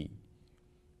tranquility,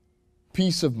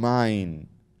 peace of mind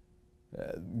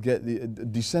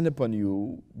descend upon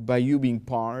you by you being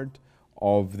part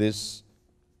of this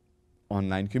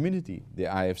online community, the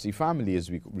IFC family as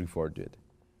we refer to it.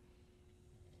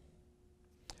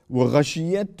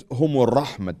 وَغَشِيَتْهُمُ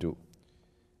الرَّحْمَةُ.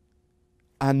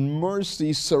 And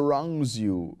mercy surrounds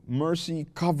you, mercy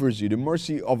covers you, the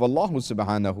mercy of Allah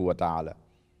subhanahu wa ta'ala.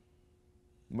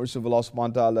 Mercy of Allah subhanahu wa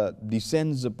ta'ala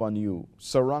descends upon you,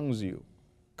 surrounds you,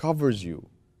 covers you,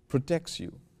 protects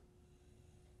you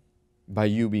by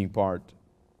you being part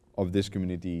of this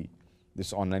community,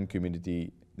 this online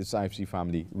community, this IFC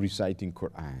family, reciting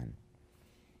Quran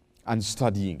and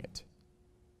studying it.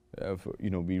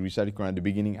 We recite Quran at the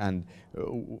beginning, and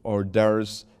our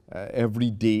dars every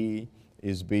day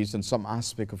is based on some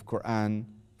aspect of Quran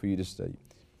for you to study.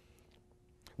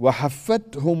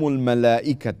 وَحَفَّتْهُمُ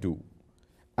الْمَلَائِكَةُ.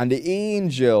 And the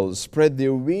angels spread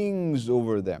their wings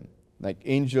over them. Like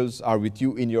angels are with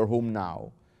you in your home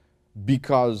now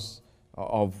because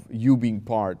of you being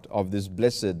part of this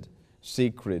blessed,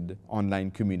 sacred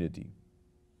online community.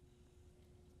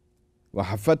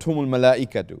 وَحَفَّتْهُمُ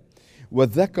الْمَلَائِكَةُ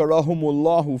وَذَكَرَهُمُ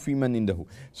اللَّهُ فِي مَنْ إِنْدَهُ.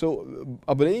 So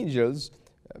about angels,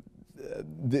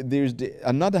 there's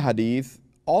another hadith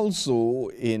also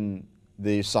in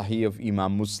the Sahih of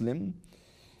Imam Muslim,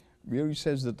 where he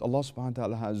says that Allah subhanahu wa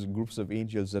ta'ala has groups of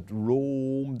angels that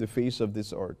roam the face of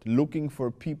this earth, looking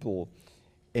for people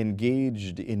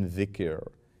engaged in dhikr,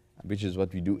 which is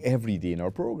what we do every day in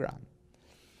our program.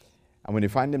 And when they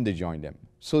find them, they join them.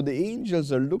 So the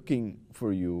angels are looking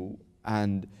for you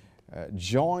and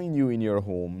join you in your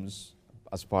homes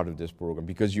as part of this program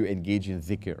because you engage in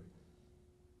dhikr.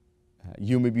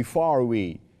 You may be far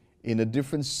away in a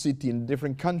different city, in a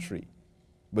different country,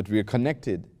 but we are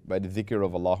connected by the dhikr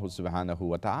of Allah subhanahu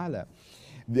wa ta'ala.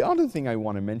 The other thing I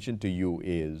want to mention to you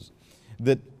is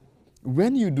that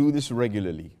when you do this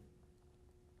regularly,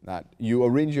 that you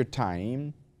arrange your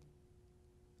time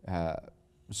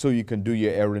so you can do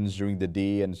your errands during the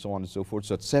day and so on and so forth.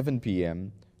 So at 7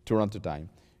 p.m. Toronto time,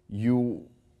 you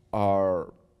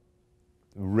are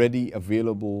ready,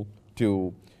 available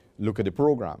to look at the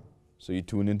program. So you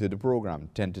tune into the program,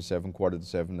 10 to 7, quarter to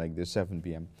 7, like this, 7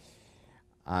 p.m.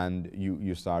 And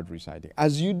you start reciting.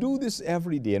 As you do this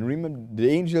every day, and remember, the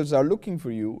angels are looking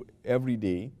for you every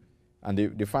day, and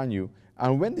they find you.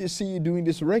 And when they see you doing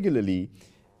this regularly,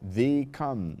 they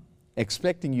come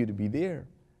expecting you to be there.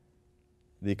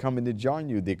 They come and they join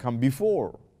you. They come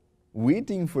before,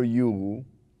 waiting for you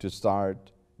to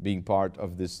start being part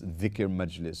of this dhikr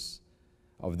majlis,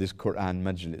 of this Quran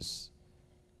majlis,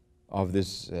 of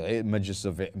this majlis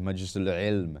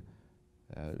al-ilm.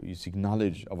 You seek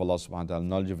knowledge of Allah subhanahu wa ta'ala,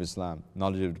 knowledge of Islam,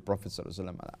 knowledge of the Prophet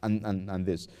sallallahu alaihi wasallam, and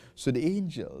this. So the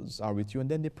angels are with you, and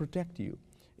then they protect you.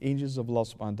 Angels of Allah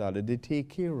subhanahu wa ta'ala, they take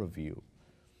care of you.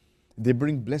 They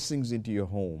bring blessings into your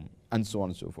home, and so on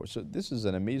and so forth. So this is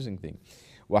an amazing thing.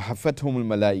 وَحَفَّتْهُمُ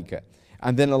الْمَلَائِكَةِ.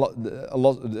 And then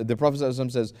the Prophet says,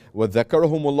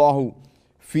 وَذَكَرَهُمُ اللَّهُ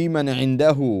فِي مَنْ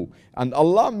عِنْدَهُ. And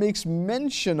Allah makes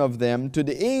mention of them to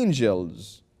the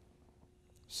angels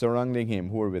surrounding him,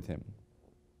 who are with him.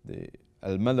 The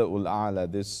Al-Mala'ul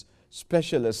A'la, this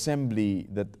special assembly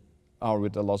that are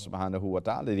with Allah subhanahu wa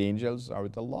ta'ala. The angels are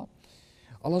with Allah.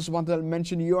 Allah subhanahu wa ta'ala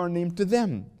mentioned your name to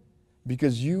them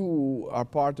because you are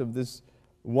part of this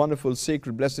wonderful,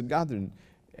 sacred, blessed gathering,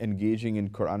 engaging in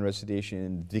Quran recitation,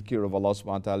 in dhikr of Allah subhanahu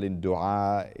wa ta'ala, in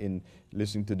dua, in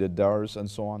listening to the dars and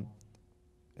so on.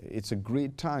 It's a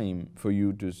great time for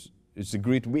you to, it's a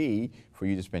great way for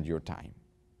you to spend your time.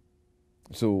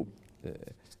 So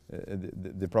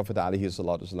the Prophet alayhi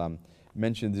salatu wasalam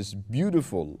mentioned this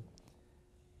beautiful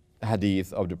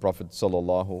hadith of the Prophet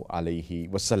sallallahu alayhi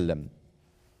wasallam.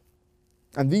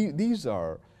 And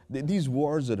these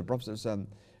words of the Prophet sallallahu alayhi wasallam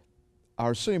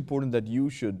are so important that you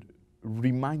should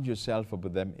remind yourself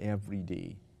about them every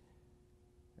day,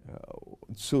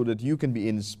 so that you can be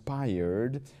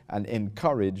inspired and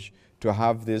encouraged to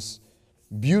have this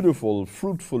beautiful,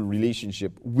 fruitful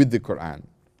relationship with the Quran.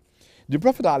 The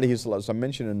Prophet ﷺ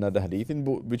mentioned another hadith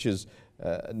which is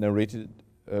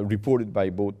reported by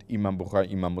both Imam Bukhari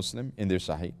and Imam Muslim in their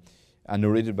Sahih, and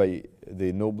narrated by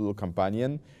the noble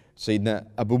companion Sayyidina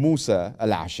Abu Musa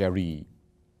al-Ash'ari.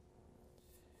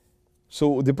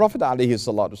 So the Prophet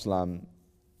ﷺ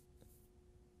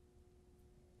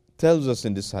tells us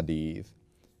in this hadith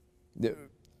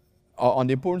on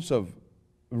the importance of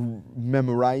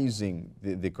memorizing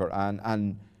the Quran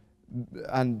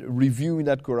and reviewing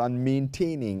that Quran,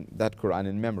 maintaining that Quran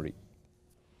in memory.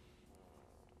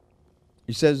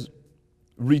 He says,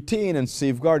 retain and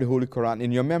safeguard the Holy Quran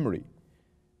in your memory.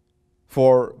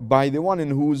 For by the one in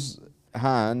whose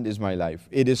hand is my life,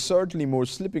 it is certainly more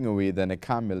slipping away than a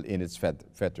camel in its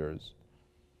fetters.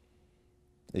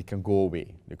 It can go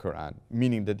away, the Quran.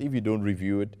 Meaning that if you don't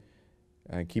review it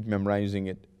and keep memorizing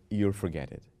it, you'll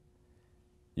forget it.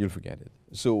 You'll forget it.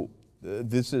 So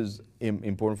this is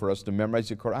important for us to memorize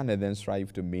the Quran and then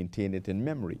strive to maintain it in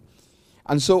memory.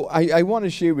 And so I want to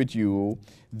share with you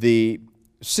the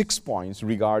 6 points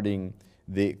regarding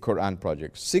the Quran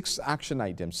project. 6 action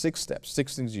items, 6 steps,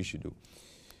 6 things you should do.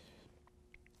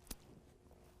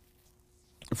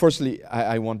 Firstly,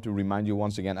 I want to remind you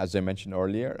once again, as I mentioned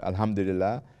earlier,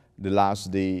 Alhamdulillah, the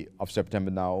last day of September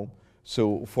now.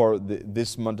 So for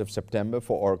this month of September,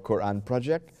 for our Quran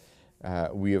project,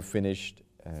 we have finished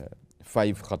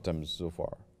 5 khatams so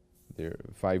far. There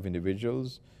are 5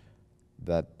 individuals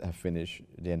that have finished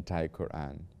the entire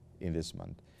Quran in this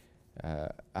month.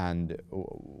 And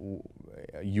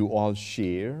you all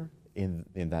share in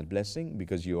that blessing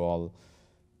because you all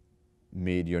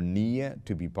made your niyyah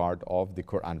to be part of the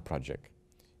Quran project.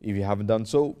 If you haven't done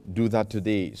so, do that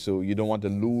today. So you don't want to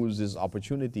lose this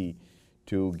opportunity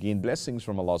to gain blessings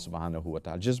from Allah subhanahu wa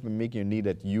ta'ala. Just by making your niyyah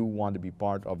that you want to be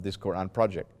part of this Quran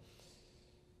project,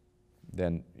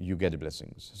 then you get the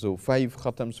blessings. So 5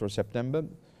 khatams for September.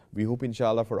 We hope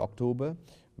inshallah for October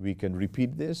we can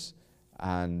repeat this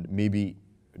and maybe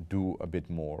do a bit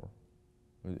more.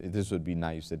 This would be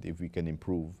nice that if we can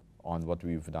improve on what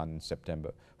we've done in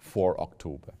September for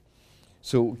October.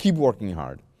 So keep working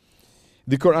hard.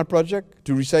 The Quran project,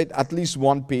 to recite at least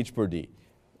 1 page per day.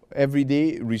 Every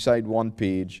day recite 1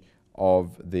 page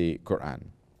of the Quran.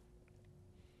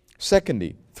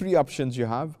 Secondly, 3 options you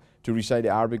have to recite the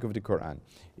Arabic of the Quran.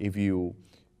 If you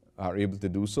are able to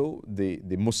do so, the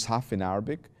Mus'haf in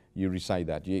Arabic, you recite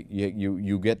that.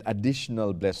 You get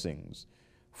additional blessings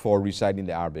for reciting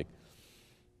the Arabic.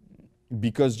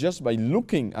 Because just by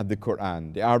looking at the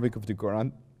Quran, the Arabic of the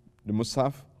Quran, the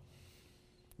Mus'haf,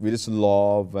 with its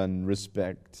love and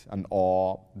respect and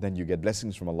awe, then you get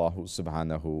blessings from Allah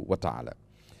subhanahu wa ta'ala.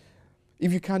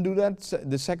 If you can't do that,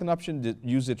 the second option,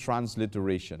 use the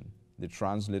transliteration. The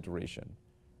transliteration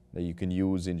that you can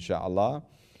use, inshallah,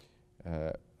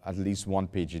 at least one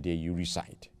page a day you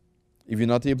recite. If you're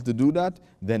not able to do that,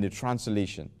 then the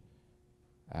translation,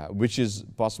 which is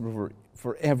possible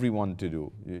for everyone to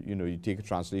do. You take a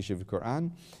translation of the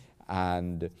Quran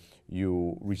and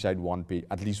you recite one page,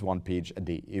 at least one page a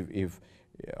day. If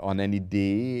on any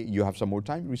day you have some more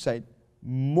time, recite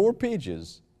more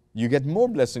pages. You get more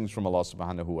blessings from Allah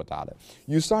subhanahu wa ta'ala.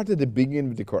 You start at the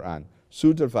beginning of the Quran,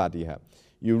 Surah Al-Fatiha.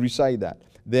 You recite that.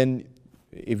 Then,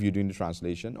 if you're doing the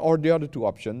translation, or the other two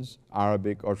options,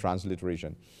 Arabic or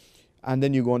transliteration. And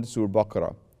then you go into Surah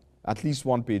Baqarah, at least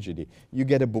one page a day. You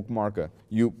get a bookmarker.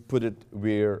 You put it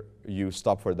where you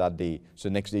stop for that day. So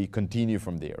next day you continue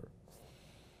from there.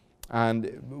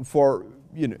 And for,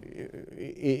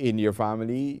 in your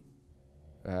family,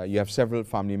 you have several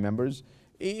family members.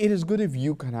 It is good if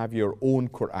you can have your own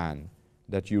Quran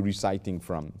that you're reciting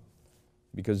from,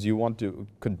 because you want to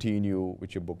continue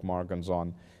with your bookmark and so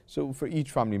on. So for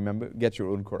each family member, get your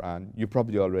own Quran. You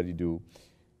probably already do.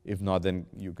 If not, then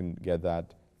you can get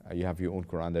that. You have your own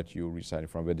Quran that you recite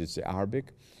from, whether it's the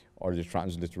Arabic or the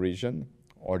transliteration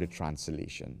or the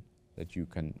translation that you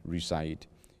can recite,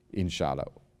 inshallah.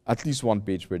 At least one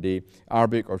page per day,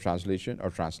 Arabic or translation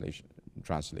or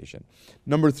translation.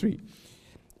 Number 3,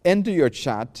 enter your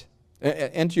chat,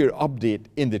 enter your update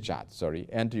in the chat,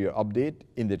 enter your update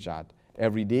in the chat.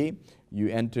 Every day you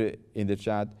enter in the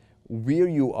chat where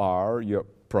you are, your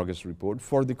progress report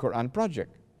for the Quran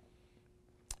project.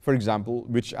 For example,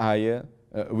 which ayah,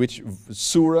 which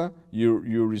surah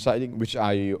you're reciting, which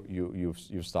ayah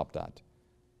you've stopped at.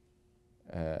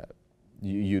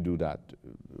 You do that.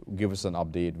 Give us an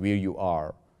update where you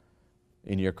are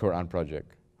in your Quran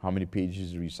project, how many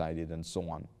pages you recited, and so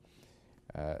on.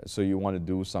 So you want to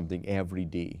do something every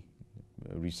day.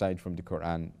 Recite from the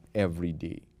Quran every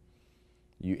day.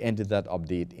 You enter that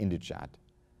update in the chat.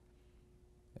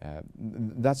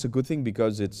 That's a good thing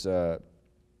because it's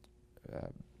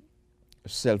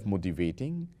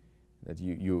self-motivating, that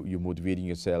you're motivating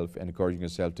yourself, encouraging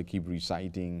yourself to keep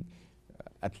reciting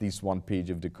at least one page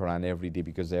of the Quran every day,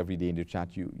 because every day in the chat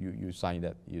you sign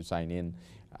in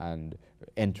and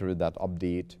enter that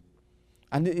update.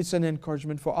 And it's an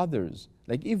encouragement for others.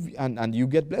 Like and you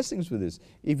get blessings with this.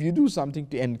 If you do something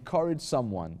to encourage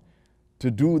someone to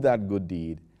do that good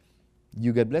deed,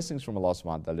 you get blessings from Allah subhanahu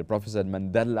wa ta'ala. The Prophet said,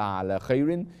 "Man dalla ala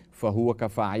khairin fahuwa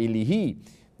kafa'ilihi."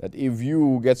 That if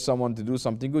you get someone to do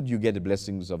something good, you get the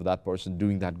blessings of that person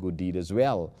doing that good deed as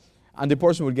well. And the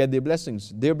person will get their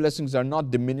blessings. Their blessings are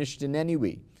not diminished in any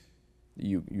way.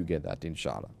 You get that,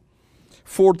 inshallah.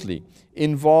 Fourthly,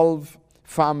 involve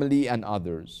family and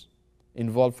others.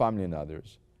 Involve family and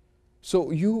others.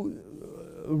 So you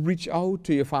reach out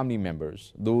to your family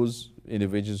members, those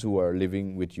individuals who are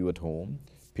living with you at home,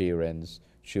 parents,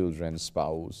 children,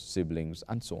 spouse, siblings,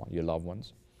 and so on, your loved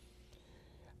ones.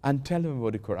 And tell them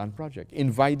about the Quran project.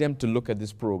 Invite them to look at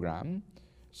this program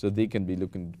so they can be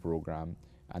looking at the program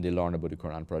and they learn about the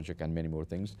Quran project and many more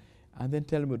things. And then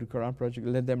tell them about the Quran project.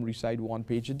 Let them recite one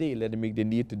page a day. Let them make the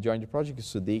need to join the project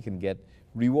so they can get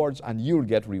rewards, and you'll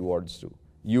get rewards too.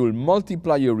 You'll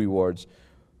multiply your rewards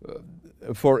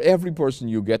for every person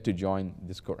you get to join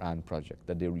this Quran project,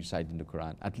 that they recite in the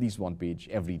Quran at least one page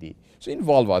every day. So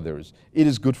involve others. It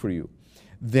is good for you.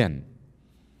 Then,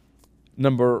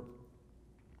 number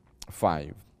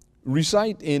 5,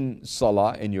 recite in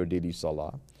Salah, in your daily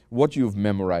Salah, what you've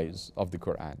memorized of the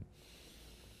Quran.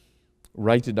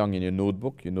 Write it down in your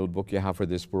notebook you have for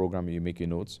this program. You make your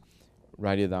notes.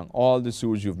 Write it down, all the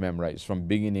surahs you've memorized from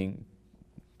beginning,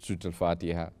 Surah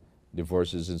Al-Fatiha, the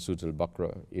verses in Surah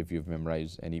Al-Baqarah, if you've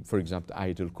memorized any. For example,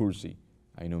 Ayatul Kursi.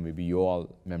 I know maybe you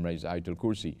all memorize Ayatul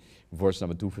Kursi, verse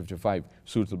number 255,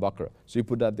 Surah Al-Baqarah. So you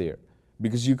put that there,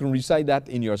 because you can recite that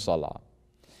in your Salah.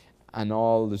 And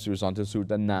all the surahs until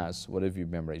Surah An-Nas, whatever you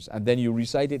memorize. And then you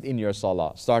recite it in your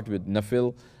Salah. Start with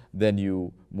Nafil, then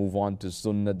you move on to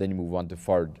Sunnah, then you move on to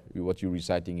Fard, what you're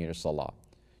reciting in your Salah.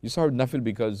 You start with Nafil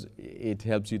because it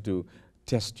helps you to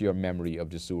test your memory of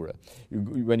the surah.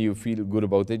 When you feel good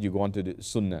about it, you go on to the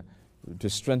Sunnah to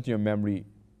strengthen your memory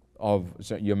of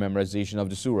your memorization of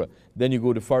the surah. Then you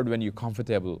go to Fard when you're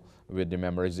comfortable with the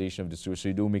memorization of the surah, so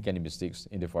you don't make any mistakes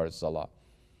in the Fard Salah.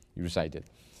 You recite it.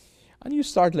 And you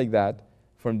start like that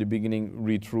from the beginning,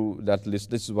 read through that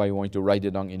list. This is why I want you to write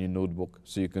it down in your notebook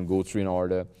so you can go through in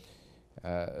order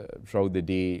throughout the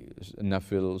day,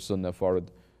 Nafil, Sunnah, Farad,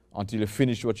 until you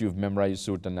finish what you've memorized,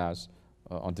 Surah An-Nas,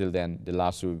 until then, the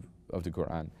last surah of the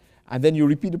Quran. And then you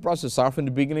repeat the process, start from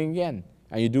the beginning again,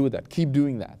 and you do that. Keep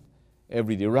doing that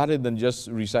every day, rather than just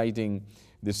reciting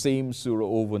the same surah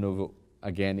over and over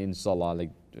again in Salah,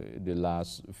 like the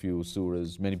last few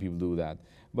surahs. Many people do that.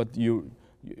 But you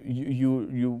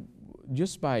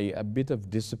just by a bit of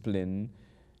discipline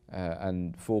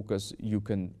and focus, you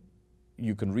can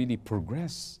really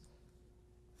progress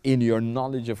in your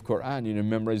knowledge of Quran, in your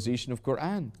memorization of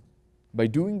Quran by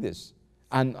doing this.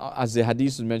 And as the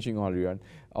hadith was mentioning earlier,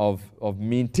 of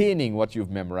maintaining what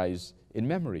you've memorized in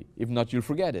memory. If not, you'll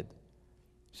forget it.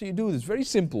 So you do this very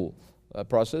simple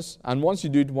process, and once you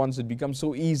do it once, it becomes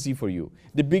so easy for you.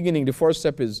 The beginning, the first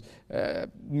step is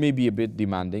maybe a bit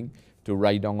demanding, to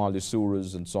write down all the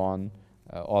surahs and so on,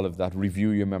 all of that,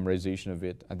 review your memorization of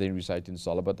it, and then recite in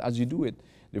Salah. But as you do it,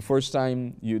 the first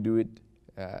time you do it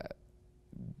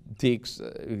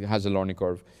has a learning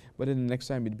curve, but then the next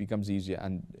time it becomes easier,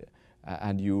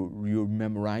 and you're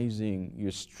memorizing,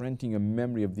 you're strengthening your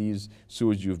memory of these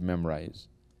surahs you've memorized.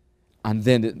 And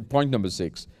then point number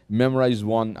 6, memorize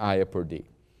one ayah per day.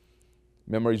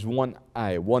 Memorize one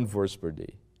ayah, one verse per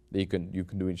day. You can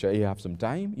do it. You have some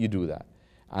time, you do that.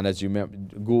 And as you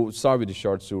start with the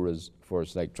short surahs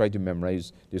first, like try to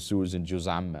memorize the surahs in Juz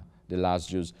Amma, the last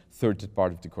juz, 30th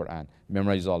part of the Quran.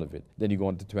 Memorize all of it. Then you go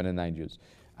on to 29 juz.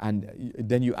 And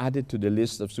then you add it to the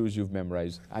list of surahs you've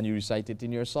memorized, and you recite it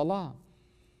in your Salah.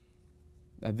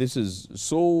 And this is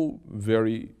so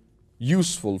very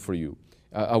useful for you.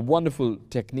 A wonderful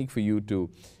technique for you to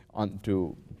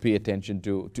pay attention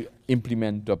to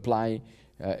implement, to apply.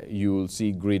 You will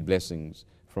see great blessings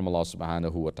from Allah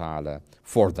subhanahu wa ta'ala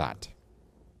for that.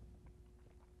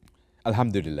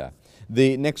 Alhamdulillah.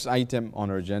 The next item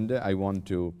on our agenda, I want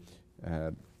to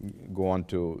go on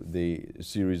to the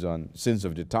series on sins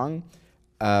of the tongue.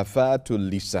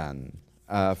 Afatul Lisan.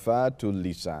 Afatul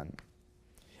Lisan.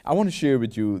 I want to share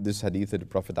with you this hadith of the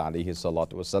Prophet alayhi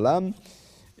salatu wasalam,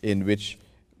 in which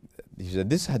he said,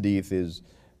 this hadith is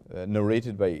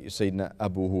narrated by Sayyidina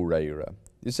Abu Hurairah.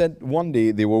 He said one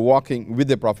day they were walking with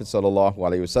the Prophet sallallahu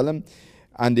alaihi wasallam,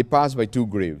 and they passed by two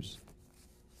graves.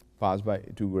 The Prophet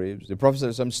sallallahu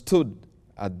alaihi wasallam stood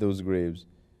at those graves,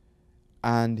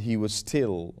 and he was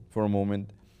still for a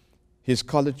moment. His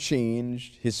color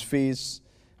changed, his face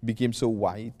became so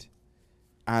white,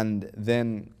 and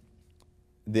then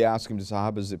they asked him, the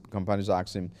Sahabas, the companions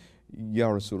asked him, Ya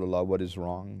Rasulullah, what is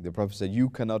wrong? The Prophet said, you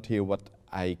cannot hear what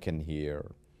I can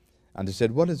hear. And they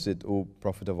said, what is it, O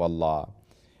Prophet of Allah?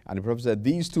 And the Prophet said,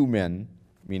 these two men,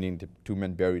 meaning the two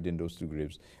men buried in those two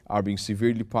graves, are being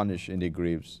severely punished in their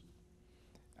graves.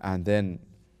 And then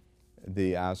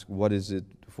they asked, what is it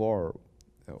for,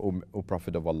 O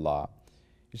Prophet of Allah?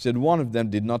 He said, one of them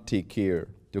did not take care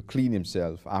to clean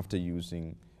himself after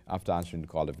answering the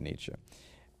call of nature.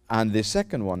 And the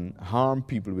second one harmed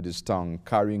people with his tongue,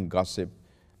 carrying gossip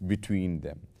between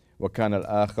them. وَكَانَ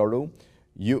الْآخَرُ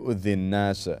يُؤْذِي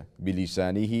النَّاسَ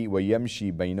بِلِسَانِهِ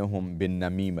وَيَمْشِي بَيْنَهُمْ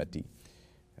بِالنَّمِيمَةِ.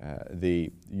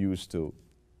 They used to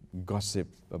gossip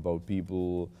about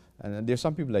people. And there's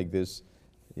some people like this.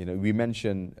 You know, we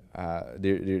mentioned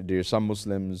there are some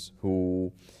Muslims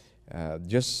who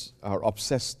just are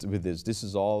obsessed with this. This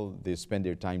is all they spend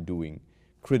their time doing,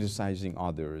 criticizing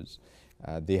others.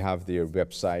 They have their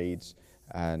websites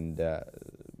and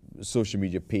social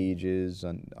media pages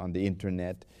on the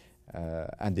internet,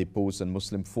 and they post on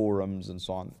Muslim forums and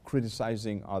so on,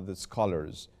 criticizing other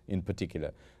scholars in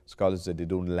particular, scholars that they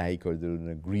don't like or they don't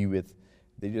agree with.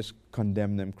 They just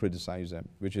condemn them, criticize them,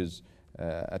 which is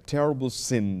a terrible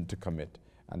sin to commit.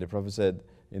 And the Prophet said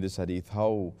in this hadith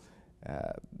how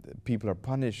people are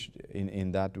punished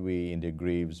in that way in their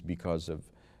graves because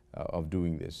of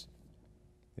doing this.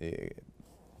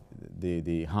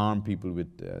 They harm people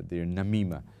with their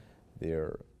namima,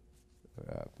 their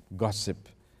gossip,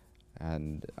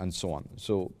 and so on.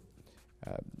 So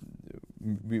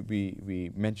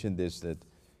we mentioned this, that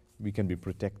we can be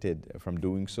protected from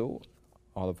doing so,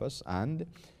 all of us, and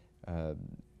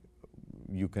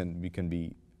we can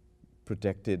be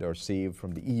protected or saved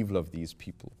from the evil of these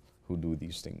people who do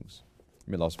these things.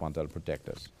 May Allah subhanahu wa ta'ala protect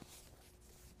us.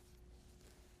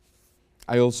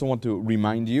 I also want to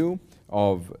remind you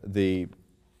of the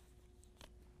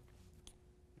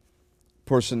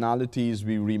personalities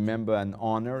we remember and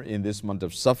honor in this month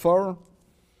of Safar,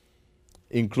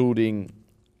 including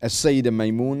As-Sayyida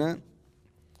Maymuna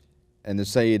and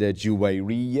As-Sayyida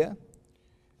Juwayriyya.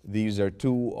 These are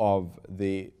two of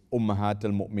the Ummahat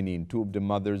al-Mu'mineen, two of the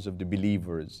mothers of the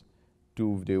believers,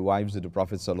 two of the wives of the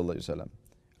Prophet sallallahu alaihi wasallam.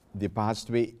 They passed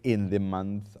away in the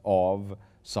month of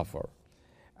Safar.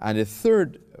 And a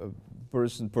third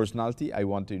personality I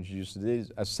want to introduce today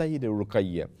is As-Sayyida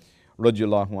Ruqayya,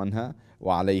 radiallahu anha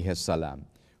wa alayha salam,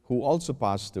 who also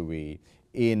passed away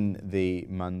in the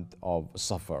month of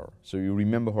Safar. So you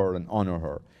remember her and honor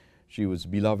her. She was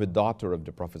beloved daughter of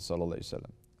the Prophet sallallahu alaihi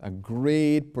wasallam, a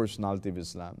great personality of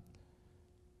Islam,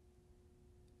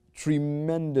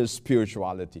 tremendous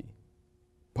spirituality,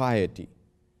 piety,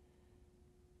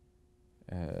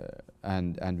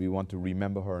 and we want to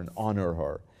remember her and honor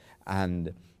her.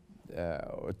 And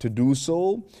to do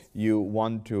so, you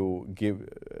want to give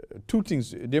two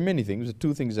things. There are many things.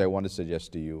 Two things I want to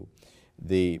suggest to you.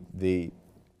 The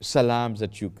salams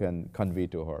that you can convey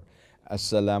to her.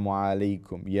 Assalamu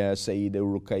alaikum, ya Sayyida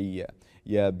Ruqayya,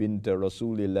 ya binta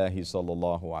Rasulillahi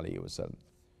sallallahu alayhi wa sallam,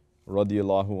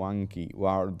 radiyallahu anki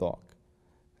wa ardak.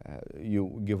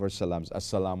 You give her salams.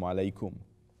 Assalamu alaikum,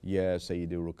 ya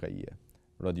Sayyida Ruqayya,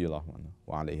 radiyallahu anha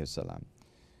wa alayhi salam.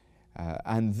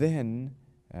 And then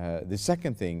the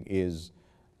second thing is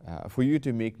for you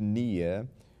to make niyyah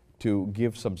to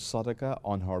give some sadaqah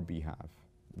on her behalf,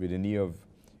 with the niyyah of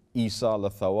Isal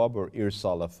al-Thawab or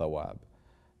Irsal al-Thawab,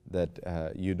 that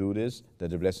you do this, that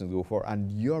the blessings go for,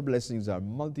 and your blessings are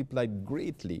multiplied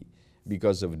greatly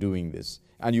because of doing this.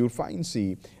 And you'll find,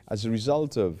 see, as a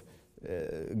result of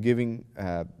giving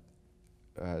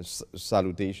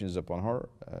salutations upon her,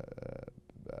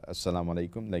 Assalamu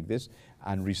alaikum, like this,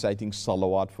 and reciting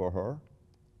salawat for her,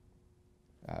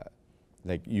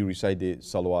 like you recite the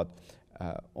salawat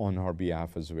on her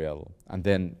behalf as well, and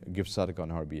then give sadaqah on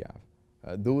her behalf.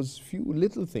 Those few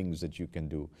little things that you can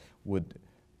do would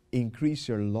increase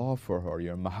your love for her,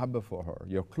 your mahabbah for her,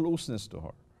 your closeness to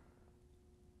her.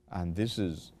 And this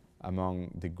is among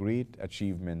the great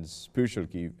achievements, spiritual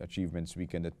achievements we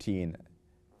can attain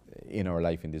in our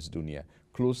life in this dunya.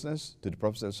 Closeness to the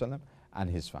Prophet ﷺ and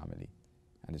his family.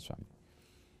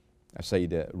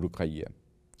 Sayyida Ruqayya,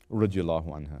 radiallahu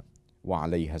anha, wa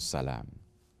alayha salam.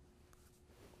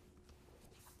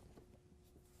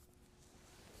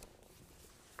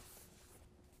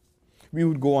 We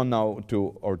would go on now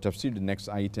to our tafsir, the next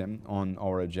item on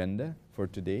our agenda for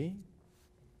today.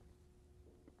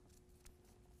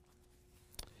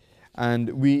 And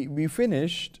we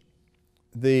finished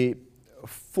the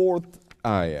fourth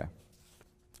ayah.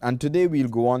 And today we'll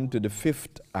go on to the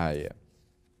fifth ayah.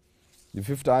 The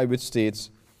fifth ayah which states,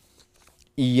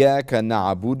 إِيَّاكَ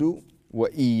نَعْبُدُ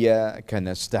وَإِيَّاكَ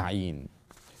نَسْتَعِينُ.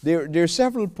 There are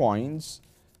several points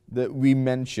that we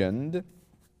mentioned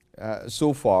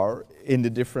so far in the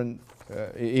different,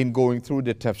 in going through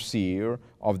the tafsir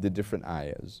of the different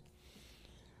ayahs.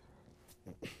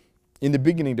 In the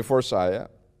beginning, the first ayah,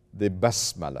 the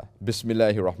basmala,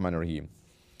 Bismillahir Rahmanir Rahim.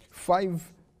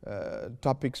 5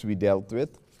 topics we dealt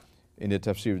with in the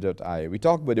tafsir of that ayah. We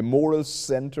talked about the moral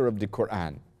center of the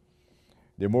Quran.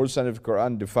 The moral center of the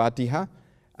Quran, the Fatiha,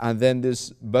 and then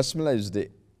this basmala is the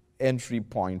entry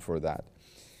point for that.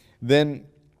 Then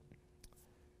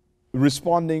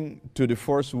responding to the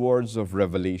first words of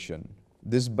revelation.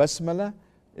 This basmala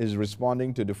is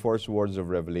responding to the first words of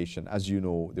revelation. As you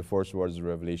know, the first words of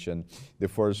revelation, the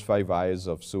first 5 ayahs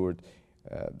of Surah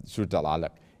Al-Alaq.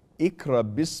 Ikra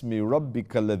bismi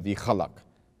rabbika alladhi khalaq.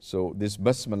 So this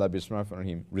basmala,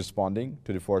 Bismillahir responding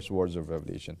to the first words of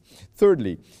revelation.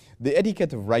 Thirdly, the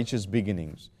etiquette of righteous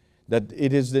beginnings. That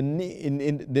it is in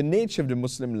the nature of the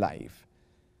Muslim life,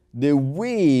 the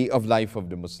way of life of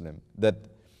the Muslim, that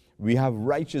we have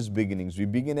righteous beginnings. We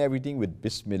begin everything with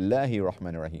Bismillahir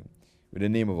Rahmanir Rahim, with the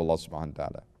name of Allah subhanahu wa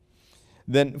ta'ala.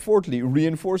 Then fourthly,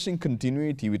 reinforcing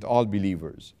continuity with all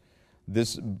believers.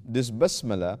 This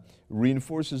basmala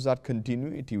reinforces that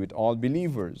continuity with all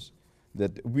believers,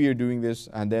 that we are doing this,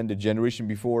 and then the generation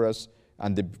before us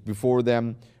and before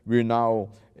them, we're now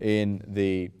in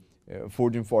the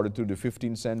 1442 to the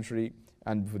 15th century,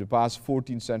 and for the past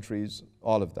 14 centuries,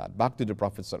 all of that, back to the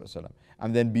Prophet ﷺ,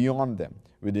 and then beyond them,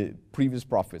 with the previous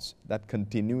prophets, that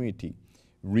continuity,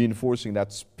 reinforcing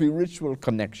that spiritual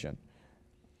connection.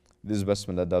 This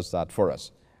basmala does that for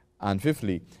us. And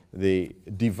fifthly, the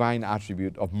divine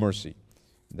attribute of mercy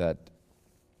that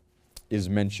is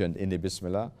mentioned in the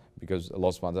Bismillah, because Allah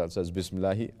subhanahu wa ta'ala says,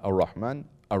 Bismillahi ar-Rahman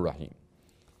ar-Rahim.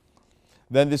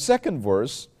 Then the second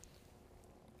verse,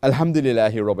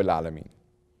 Alhamdulillahi Rabbil Alameen.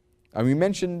 And we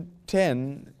mentioned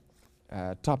 10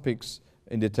 topics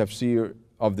in the tafsir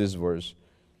of this verse,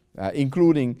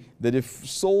 including that if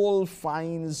soul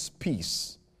finds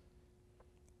peace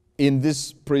in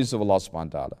this praise of Allah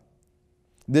subhanahu wa ta'ala,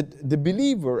 that the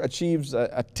believer achieves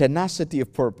a tenacity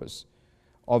of purpose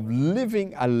of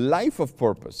living a life of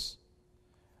purpose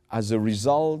as a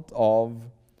result of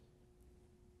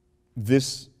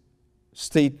this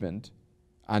statement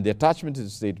and the attachment to the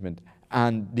statement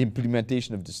and the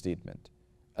implementation of the statement.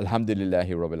 Alhamdulillahi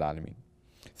Rabbil Alameen.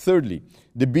 Thirdly,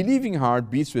 the believing heart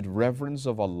beats with reverence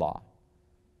of Allah.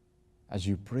 As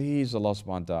you praise Allah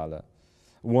subhanahu wa ta'ala,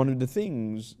 one of the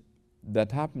things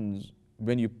that happens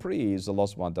when you praise Allah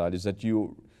subhanahu wa ta'ala is that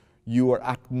you are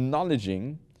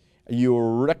acknowledging,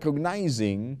 you're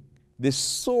recognizing the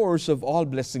source of all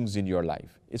blessings in your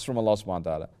life. It's from Allah subhanahu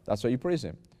wa ta'ala. That's why you praise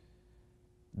Him.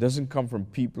 It doesn't come from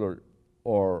people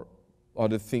or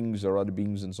other things or other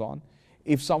beings and so on.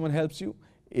 If someone helps you,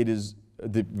 it is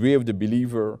the way of the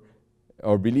believer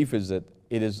or belief is that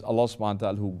it is Allah subhanahu wa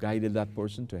ta'ala who guided that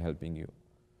person to helping you.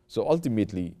 So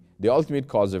ultimately, the ultimate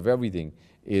cause of everything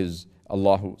is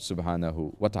Allah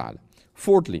subhanahu wa ta'ala.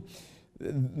 Fourthly,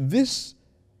 this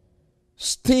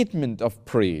statement of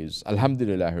praise,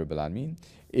 Alhamdulillah Rabbil Alameen,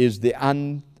 is the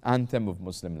anthem of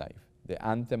Muslim life. The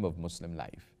anthem of Muslim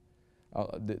life.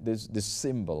 This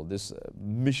symbol, this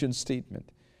mission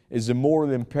statement is a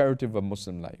moral imperative of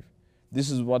Muslim life. This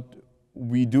is what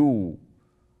we do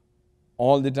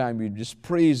all the time. We're just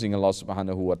praising Allah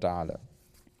subhanahu wa ta'ala.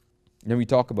 Then we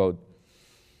talk about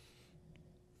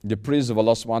the praise of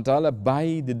Allah subhanahu wa ta'ala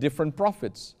by the different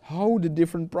prophets. How the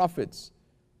different prophets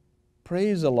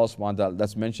praise Allah subhanahu wa ta'ala.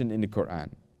 That's mentioned in the Quran.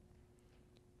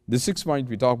 The sixth point,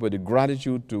 we talk about the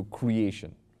gratitude to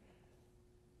creation.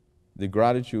 The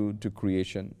gratitude to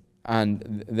creation.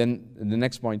 And then the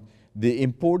next point, the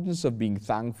importance of being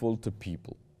thankful to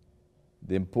people.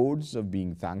 The importance of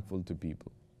being thankful to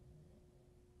people.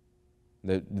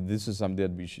 That this is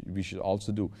something that we should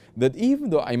also do. That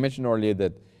even though I mentioned earlier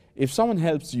that if someone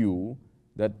helps you,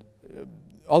 that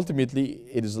ultimately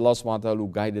it is Allah subhanahu wa ta'ala who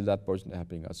guided that person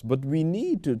helping us. But we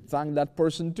need to thank that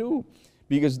person too,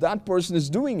 because that person is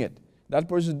doing it. That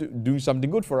person is doing something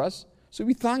good for us, so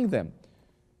we thank them.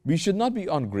 We should not be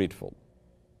ungrateful.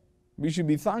 We should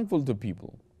be thankful to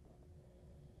people.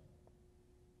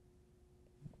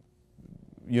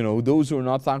 You know, those who are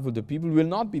not thankful to people will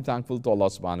not be thankful to Allah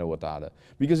subhanahu wa ta'ala.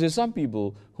 Because there's some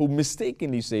people who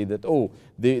mistakenly say that, oh,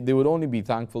 they would only be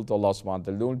thankful to Allah subhanahu wa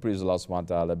ta'ala, they only praise Allah subhanahu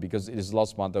wa ta'ala because it is Allah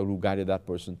subhanahu wa ta'ala who guided that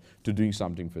person to doing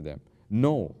something for them.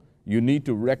 No, you need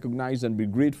to recognize and be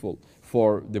grateful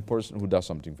for the person who does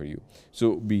something for you.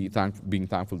 So being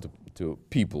thankful to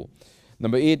people.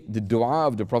 Number 8, the dua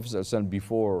of the Prophet ﷺ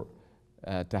before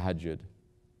tahajjud.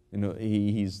 You know,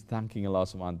 he's thanking Allah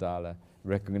subhanahu wa ta'ala,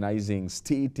 recognizing,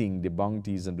 stating the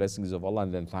bounties and blessings of Allah,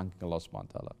 and then thanking Allah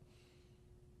subhanahu wa ta'ala.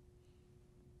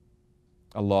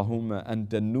 Allahumma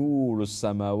anta nuru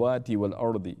samawati wal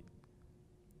ardi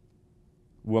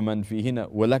wa man fihina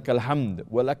wa lakal hamd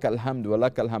wa lakal hamd wa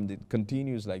lakal hamd. It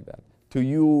continues like that. To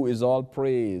you is all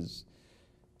praise.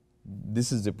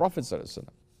 This is the Prophet sallallahu alaihi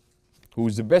wasallam, who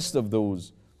is the best of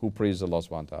those who praise Allah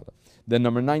subhanahu wa ta'ala. Then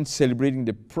number 9, celebrating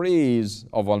the praise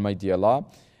of Almighty Allah.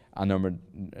 And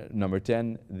number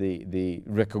 10, the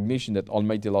recognition that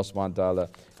Almighty Allah subhanahu wa ta'ala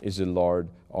is the Lord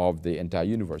of the entire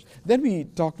universe. Then we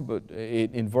talked about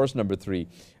in verse number 3,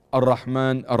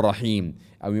 Ar-Rahman Ar-Rahim.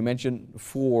 And we mentioned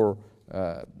 4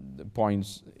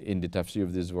 points in the tafsir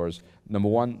of this verse. Number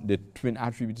 1, the twin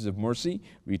attributes of mercy.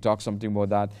 We talked something about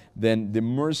that. Then the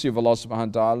mercy of Allah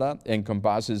subhanahu wa ta'ala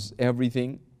encompasses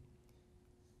everything.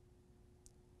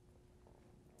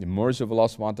 The mercy of Allah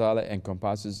subhanahu wa ta'ala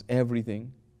encompasses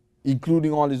everything,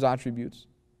 including all His attributes,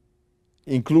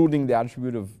 including the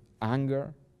attribute of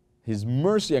anger. His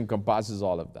mercy encompasses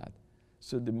all of that.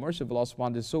 So the mercy of Allah subhanahu wa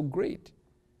ta'ala is so great.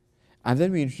 And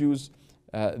then we introduce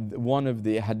one of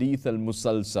the hadith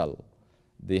al-musalsal,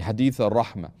 the hadith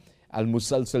al-rahma,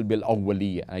 al-musalsal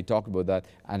bil-awwaliyya. I talked about that,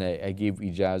 and I gave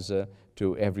ijazah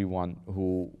to everyone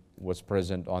who was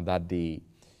present on that day.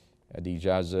 The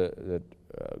ijazah that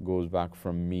goes back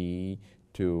from me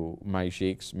to my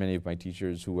sheikhs, many of my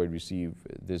teachers who I received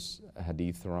this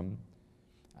hadith from,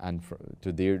 and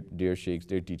to their sheikhs,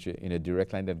 their teacher, in a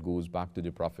direct line that goes back to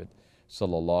the Prophet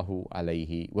sallallahu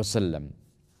alaihi wasallam.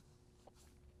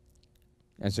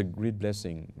 And it's a great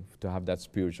blessing to have that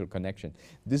spiritual connection.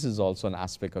 This is also an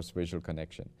aspect of spiritual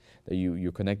connection, that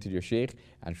you connect to your sheikh,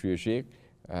 and through your sheikh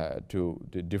to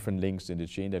the different links in the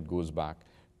chain that goes back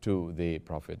to the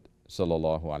Prophet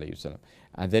sallallahu alaihi wasallam.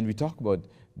 And then we talk about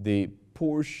the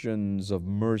portions of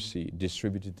mercy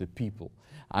distributed to people,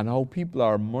 and how people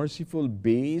are merciful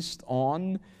based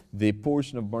on the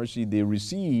portion of mercy they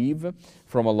receive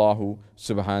from Allah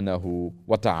subhanahu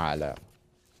wa ta'ala.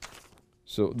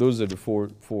 So those are the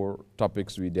four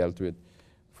topics we dealt with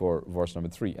for verse number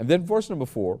 3. And then verse number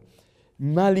 4,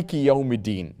 Maliki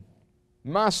Yawmiddin.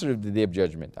 Master of the Day of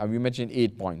Judgment. And we mentioned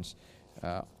 8 points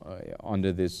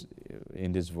under this,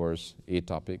 in this verse, 8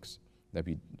 topics that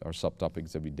or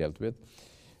subtopics that we dealt with.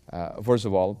 First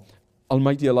of all,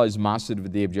 Almighty Allah is Master of the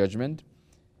Day of Judgment.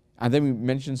 And then we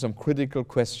mentioned some critical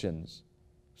questions,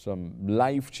 some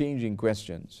life-changing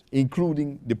questions,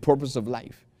 including the purpose of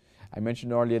life. I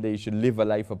mentioned earlier that you should live a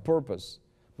life of purpose,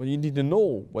 but you need to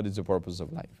know what is the purpose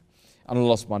of life. And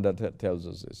Allah subhanahu wa ta'ala tells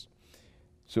us this.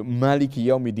 So Maliki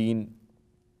Yawmiddin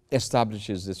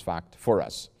establishes this fact for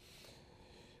us.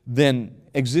 Then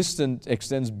existence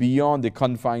extends beyond the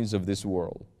confines of this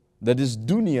world. That is,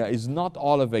 dunya is not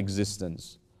all of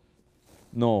existence.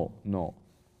 No.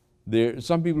 There are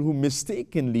some people who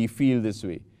mistakenly feel this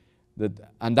way,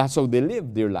 and that's how they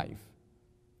live their life.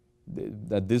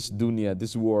 That this dunya,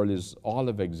 this world is all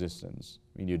of existence.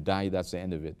 When you die, that's the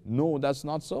end of it. No, that's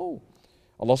not so.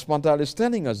 Allah subhanahu wa ta'ala is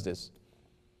telling us this.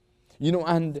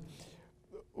 And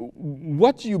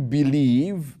what you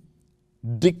believe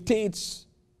dictates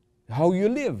how you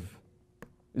live.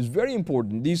 It's very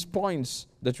important. These points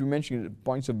that we mentioned,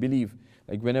 points of belief,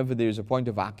 like whenever there's a point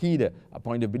of aqeedah, a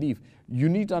point of belief, you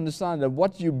need to understand that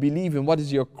what you believe in, what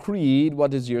is your creed,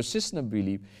 what is your system of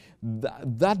belief,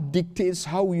 that dictates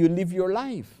how you live your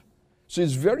life. So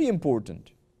it's very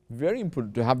important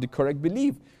to have the correct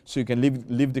belief so you can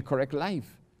live the correct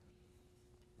life.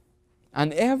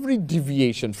 And every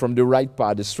deviation from the right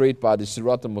path, the straight path, the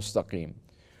Sirat al-Mustaqim,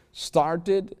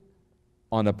 started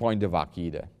on a point of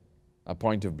aqeedah, a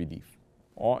point of belief.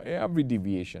 Or every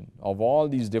deviation of all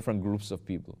these different groups of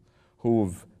people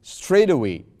who've strayed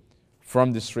away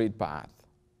from the straight path,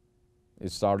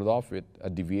 it started off with a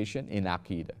deviation in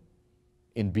aqeedah,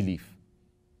 in belief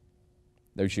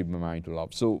that we should be mindful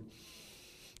of. So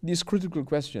these critical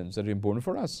questions are important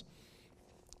for us.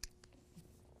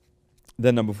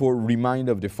 Then number 4, remind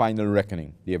of the final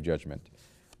reckoning, Day of Judgment.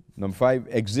 Number 5,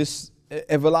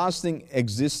 everlasting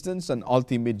existence and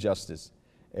ultimate justice.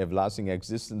 Everlasting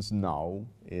existence now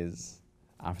is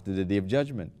after the Day of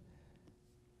Judgment.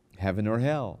 Heaven or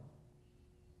hell.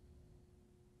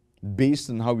 Based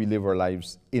on how we live our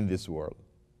lives in this world.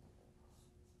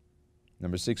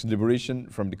 Number 6, liberation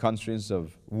from the constraints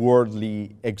of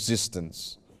worldly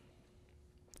existence.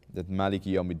 That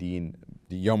Maliki Yawmiddin,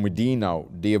 the Yawmiddin now,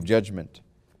 Day of Judgment,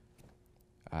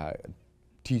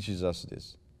 teaches us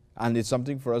this. And it's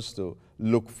something for us to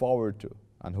look forward to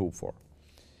and hope for.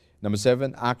 Number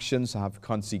 7, actions have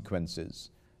consequences.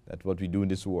 That's what we do in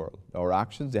this world. Our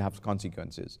actions, they have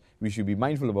consequences. We should be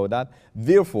mindful about that.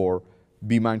 Therefore,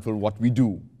 be mindful what we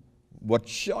do, what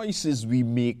choices we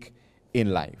make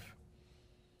in life.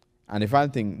 And if I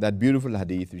think that beautiful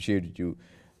hadith we shared with you,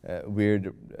 where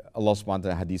Allah subhanahu wa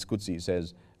ta'ala, hadith Qudsi,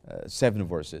 says 7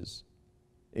 verses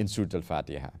in Surah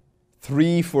Al-Fatiha.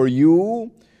 3 for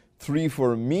you, 3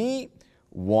 for me,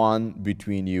 1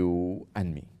 between you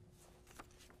and me.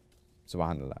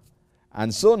 Subhanallah.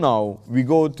 And so now we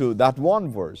go to that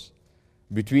one verse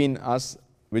between us,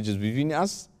 which is between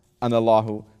us and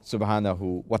Allah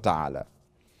subhanahu wa ta'ala.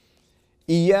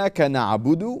 Iyaka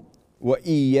na'budu wa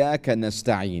iyaka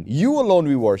nasta'een. You alone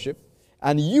we worship,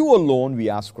 and you alone we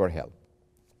ask for help.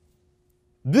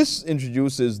 This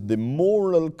introduces the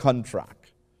moral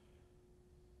contract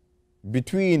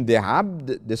between the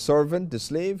abd, the servant, the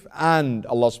slave, and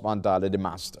Allah subhanahu wa ta'ala, the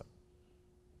master.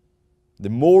 The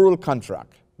moral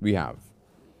contract we have.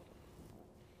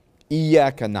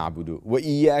 Iyaka na'budu wa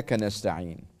iyaka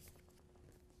nasta'een.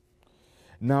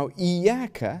 Now,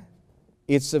 iyaka,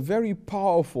 it's a very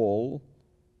powerful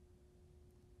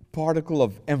particle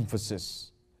of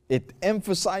emphasis. It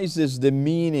emphasizes the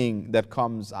meaning that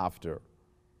comes after.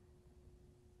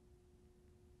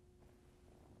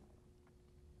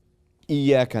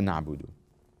 Iyaka na'budu.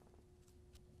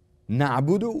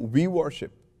 Na'budu, we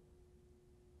worship.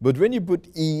 But when you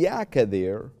put iyaka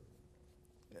there,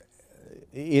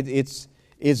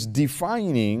 it's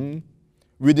defining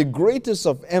with the greatest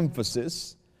of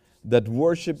emphasis that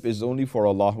worship is only for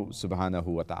Allah subhanahu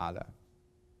wa ta'ala.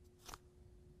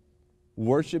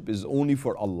 Worship is only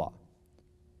for Allah.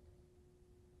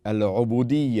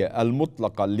 Al-ubudiyya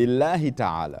al-mutlaqa lillahi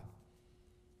ta'ala.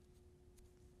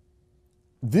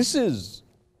 This is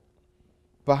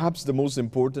perhaps the most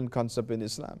important concept in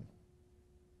Islam.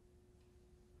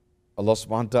 Allah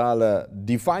subhanahu wa ta'ala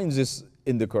defines this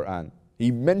in the Quran. He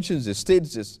mentions this,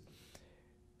 states this.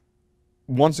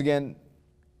 Once again,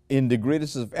 in the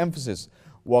greatest of emphasis,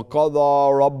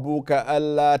 وَقَضَى رَبُّكَ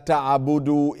أَلَّا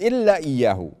تَعْبُدُوا إِلَّا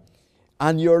إِيَّهُ.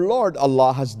 And your Lord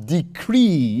Allah has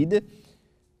decreed,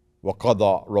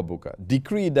 وَقَضَى رَبُّكَ,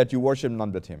 decreed that you worship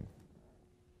none but Him.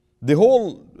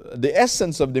 The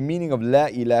essence of the meaning of La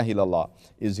ilaha illallah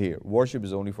is here. Worship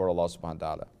is only for Allah subhanahu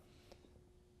wa ta'ala.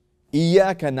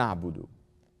 Iyaka na'budu.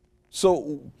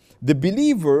 So the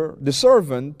believer, the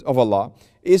servant of Allah,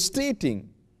 is stating,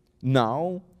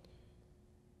 now,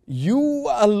 you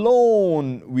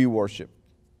alone we worship.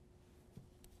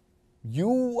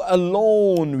 You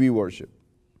alone we worship.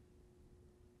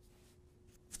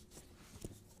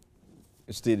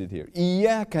 It's stated here.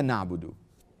 Iyaka na'budu.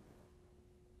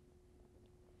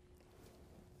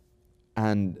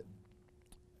 And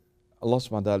Allah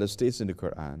subhanahu wa ta'ala states in the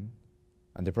Quran,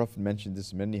 and the Prophet mentioned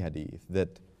this in many hadith,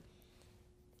 that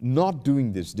not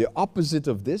doing this, the opposite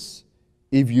of this,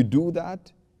 if you do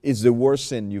that, is the worst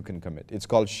sin you can commit. It's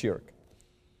called shirk.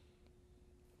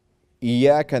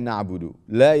 Iyaka na'budu,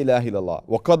 la ilaha illallah,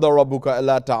 wa qadda rabbuka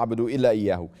alla ta'budu illa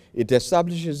iyyahu. It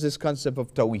establishes this concept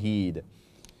of tawheed,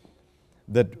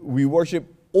 that we worship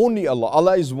only Allah.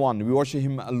 Allah is one, we worship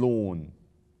Him alone.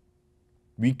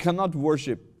 We cannot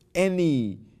worship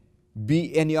any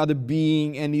other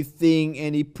being, anything,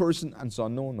 any person, and so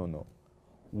on. No.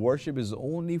 Worship is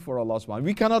only for Allah subhanahu wa ta'ala.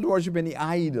 We cannot worship any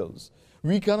idols.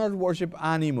 We cannot worship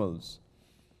animals.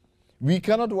 We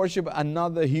cannot worship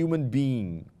another human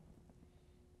being,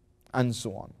 and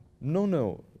so on.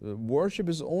 No. Worship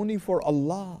is only for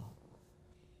Allah.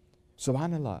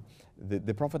 Subhanallah.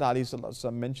 The Prophet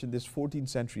ﷺ mentioned this 14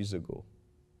 centuries ago.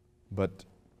 But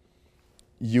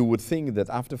you would think that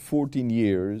after 14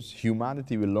 years,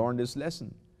 humanity will learn this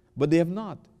lesson. But they have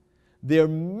not. There are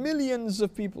millions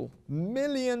of people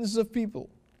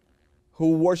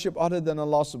who worship other than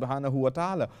Allah subhanahu wa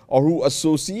ta'ala, or who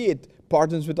associate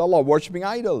partners with Allah, worshipping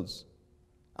idols,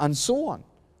 and so on.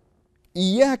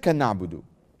 Iyaka na'budu.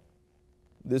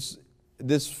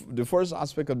 The first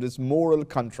aspect of this moral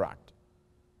contract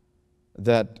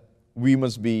that we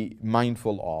must be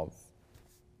mindful of.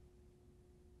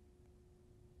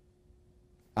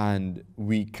 And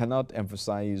we cannot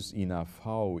emphasize enough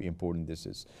how important this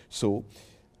is. So,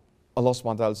 Allah subhanahu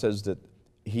wa ta'ala says that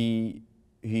He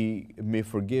may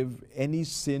forgive any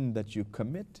sin that you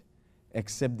commit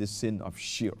except the sin of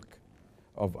shirk,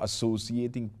 of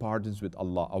associating partners with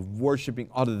Allah, of worshipping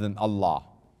other than Allah.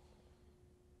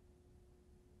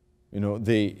 You know,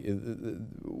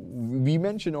 we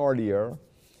mentioned earlier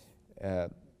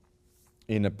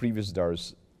in a previous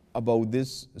dars about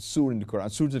this surah in the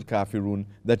Quran, Surah Al-Kafirun,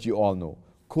 that you all know.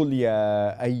 Qul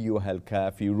ya ayyuhal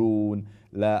kafirun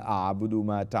la a'budu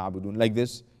ma ta'budun. Like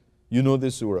this. You know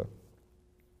this surah.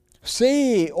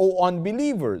 Say, O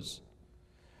unbelievers.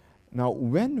 Now,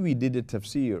 when we did a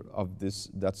tafsir of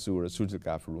that surah, Surah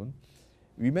Al-Kafirun,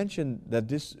 we mentioned that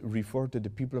this referred to the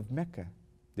people of Mecca,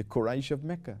 the Quraysh of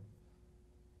Mecca.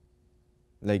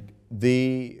 Like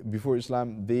before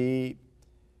Islam, they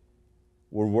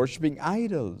were worshipping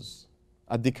idols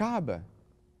at the Kaaba.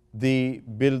 They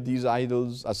built these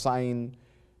idols, assign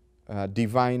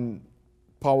divine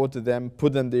power to them,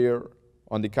 put them there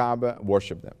on the Kaaba,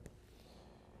 worship them.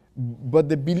 But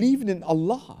they believed in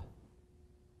Allah.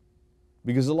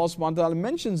 Because Allah subhanahu wa ta'ala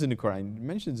mentions in the Quran,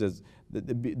 mentions that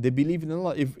they believe in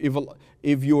Allah.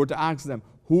 If you were to ask them,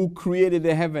 who created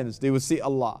the heavens, they would say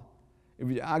Allah. If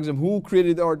you ask them, who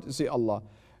created the earth, they say Allah.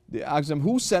 They ask them,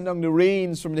 who sent down the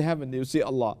rains from the heaven, they would say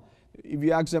Allah. If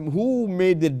you ask them, who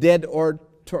made the dead earth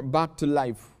turn back to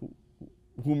life,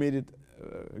 who made it,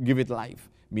 give it life,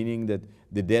 meaning that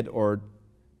the dead earth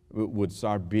would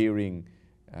start bearing,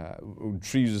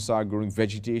 trees would start growing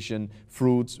vegetation,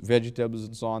 fruits, vegetables,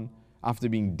 and so on, after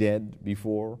being dead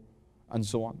before, and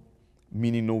so on,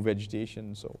 meaning no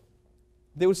vegetation. So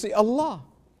they would say Allah.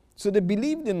 So they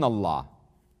believed in Allah.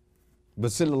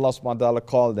 But still Allah subhanahu wa ta'ala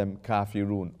called them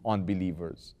kafirun,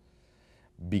 unbelievers,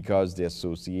 because they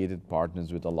associated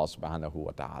partners with Allah subhanahu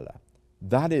wa ta'ala.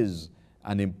 That is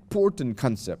an important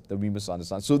concept that we must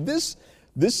understand. So this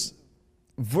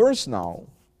verse now,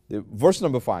 verse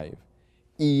number 5,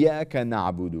 Iyaka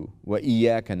na'budu wa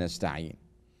iyaka nasta'in.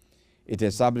 It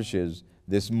establishes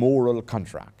this moral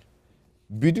contract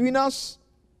between us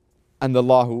and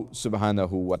Allah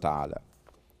subhanahu wa ta'ala.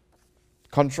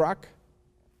 Contract,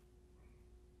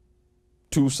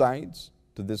 two sides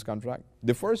to this contract.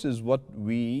 The first is what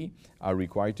we are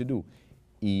required to do.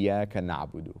 Iyaka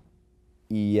na'budu.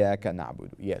 Iyaka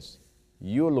na'budu. Yes,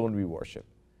 you alone we worship,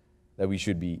 that we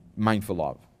should be mindful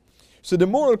of. So the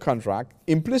moral contract,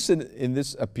 implicit in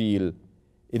this appeal,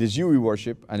 it is you we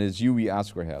worship and it is you we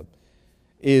ask for help,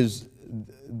 is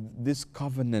this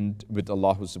covenant with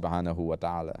Allah subhanahu wa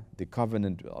ta'ala, the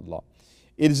covenant with Allah.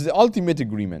 It is the ultimate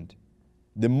agreement,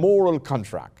 the moral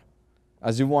contract.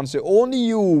 As you want to say, only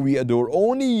you we adore,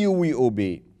 only you we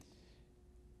obey.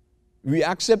 We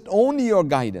accept only your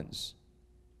guidance.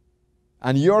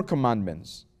 and your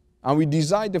commandments, and we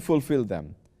desire to fulfill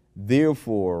them.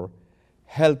 Therefore,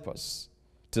 help us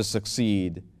to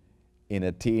succeed in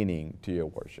attaining to your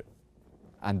worship.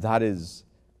 And that is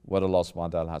what Allah subhanahu wa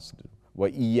ta'ala has to do.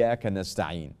 وَإِيَّاكَ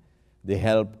نَسْتَعِينَ. The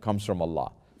help comes from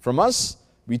Allah. From us,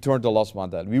 we turn to Allah subhanahu wa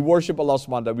ta'ala. We worship Allah subhanahu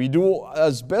wa ta'ala. We do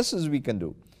as best as we can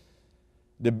do.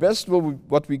 The best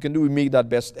what we can do, we make that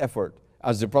best effort.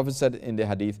 As the Prophet said in the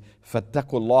hadith,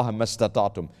 فَاتَّقُوا اللَّهَ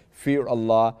مَسْتَطَعْتُمْ. Fear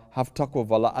Allah, have taqwa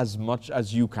of Allah as much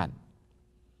as you can.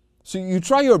 So you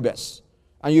try your best,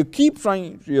 and you keep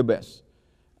trying your best.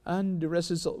 And the rest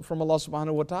is from Allah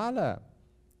subhanahu wa ta'ala.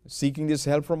 Seeking this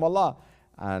help from Allah.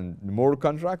 And more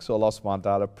contracts, so Allah subhanahu wa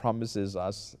ta'ala promises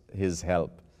us His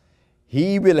help.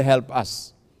 He will help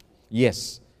us.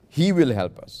 Yes, He will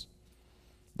help us.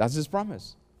 That's His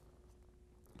promise.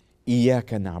 إِيَّاكَ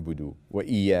نَعْبُدُ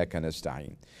وَإِيَّاكَ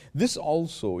نَسْتَعِينَ. This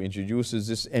also introduces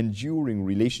this enduring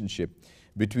relationship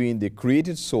between the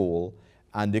created soul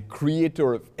and the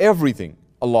creator of everything,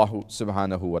 Allah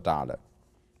subhanahu wa ta'ala.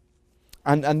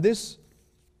 And this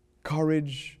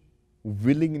courage,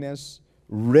 willingness,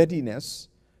 readiness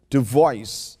to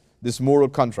voice this moral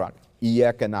contract,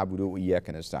 إِيَّاكَ نَعْبُدُ وَإِيَّاكَ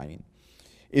نَسْتَعِينَ,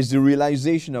 is the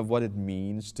realization of what it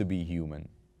means to be human,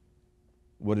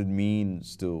 what it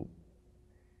means to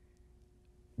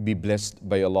be blessed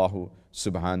by Allah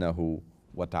subhanahu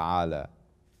wa ta'ala,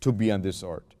 to be on this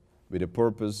earth with the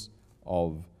purpose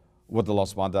of what Allah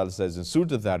subhanahu wa ta'ala says in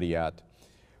Surah Al-Dhariyat,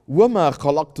 وَمَا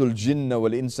خَلَقْتُ الْجِنَّ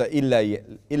وَالْإِنسَ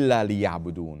إِلَّا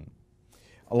لِيَعْبُدُونَ.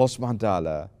 Allah subhanahu wa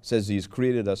ta'ala says He has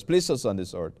created us, placed us on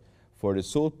this earth for the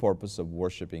sole purpose of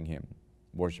worshipping Him.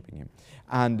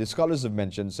 And the scholars have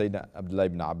mentioned, Sayyidina Abdullah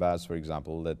ibn Abbas, for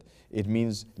example, that it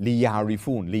means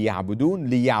لِيَعْرِفُونَ لِيَعْبُدُونَ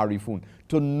لِيَعْرِفُونَ,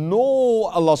 to know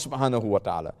Allah subhanahu wa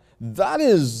ta'ala. That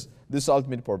is this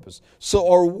ultimate purpose. So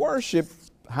our worship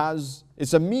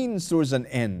it's a means towards an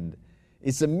end.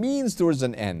 It's a means towards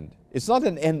an end. It's not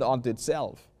an end unto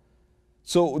itself.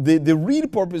 So the real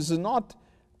purpose is not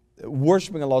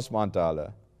worshipping Allah subhanahu wa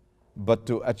ta'ala, but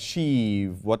to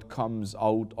achieve what comes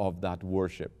out of that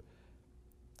worship.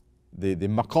 The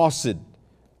maqasid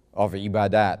of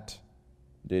ibadat,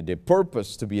 the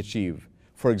purpose to be achieved.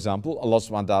 For example, Allah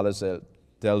subhanahu wa ta'ala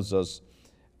tells us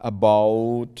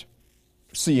about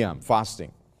siyam,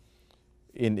 fasting,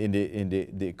 in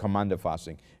the command of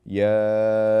fasting.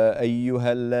 Ya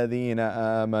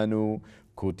ayyuhalladhina amanu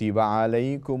kutiba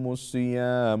alaykumus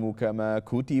siyamu kama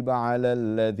kutiba ala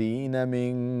alladhina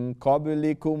min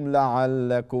qablikum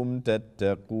la'allakum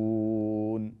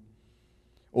tattaqun.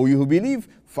 O you who believe,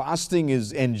 fasting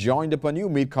is enjoined upon you,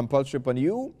 made compulsory upon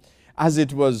you, as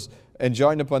it was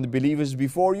enjoined upon the believers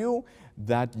before you,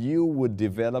 that you would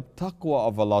develop taqwa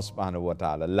of Allah subhanahu wa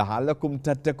ta'ala. لَعَلَّكُمْ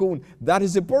تَتَّقُونَ. That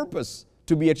is the purpose,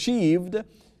 to be achieved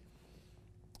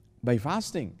by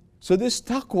fasting. So this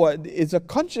taqwa is a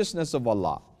consciousness of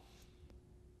Allah.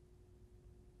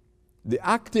 The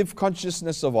active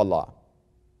consciousness of Allah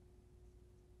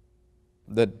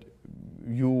that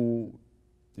you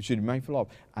should be mindful of.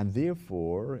 And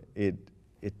therefore, it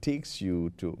takes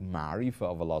you to ma'rifah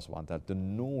of Allah subhanahu wa ta'ala, to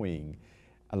knowing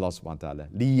Allah subhanahu wa ta'ala.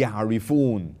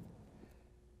 لِيَعْرِفُونَ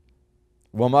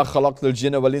وَمَا خَلَقْتُ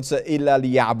الْجِنَّ وَالْإِنسَ إِلَّا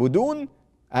لِيَعْبُدُونَ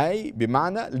أي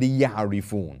بمعنى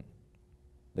لِيَعْرِفُونَ.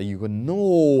 That you can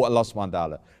know Allah subhanahu wa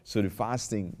ta'ala. So the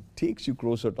fasting takes you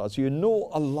closer to Allah. So you know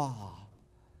Allah.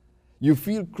 You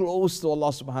feel close to Allah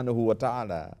subhanahu wa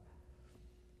ta'ala.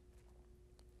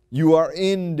 You are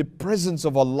in the presence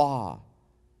of Allah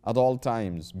at all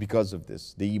times because of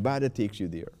this. The ibadah takes you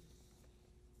there.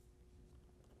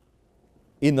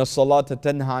 Inna salata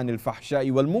tanha anil fahsha'i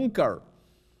wal munkar.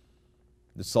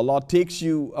 The salah takes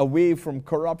you away from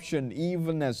corruption,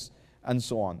 evilness, and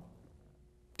so on.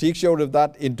 Takes you out of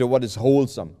that into what is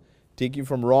wholesome. Take you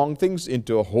from wrong things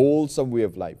into a wholesome way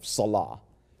of life. Salah.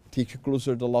 Take you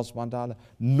closer to Allah subhanahu wa ta'ala.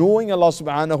 Knowing Allah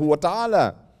subhanahu wa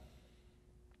ta'ala.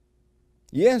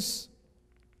 Yes.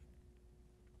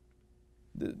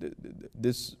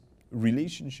 This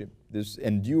relationship, this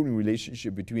enduring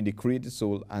relationship between the created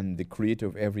soul and the creator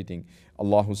of everything,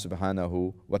 Allah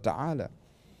subhanahu wa ta'ala.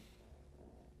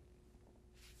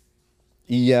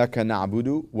 إِيَّاكَ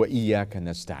نَعْبُدُ وَإِيَّاكَ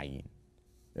نَسْتَعِينَ.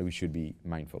 That we should be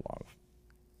mindful of.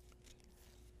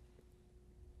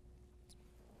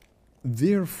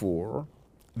 Therefore,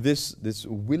 this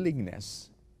willingness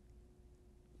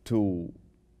to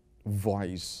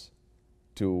voice,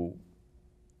 to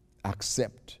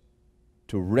accept,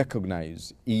 to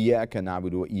recognize إِيَّاكَ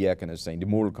نَعْبُدُ وَإِيَّاكَ نَسْتَعِينَ, the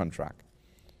moral contract,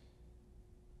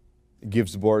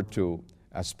 gives birth to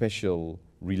a special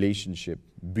relationship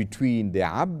between the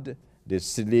abd, the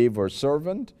slave or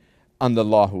servant, and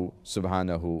Allah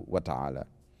subhanahu wa ta'ala.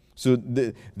 So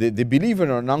the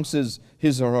believer announces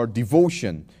his or her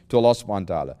devotion to Allah subhanahu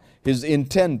wa ta'ala, his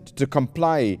intent to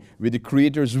comply with the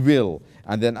Creator's will,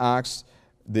 and then asks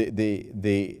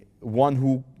the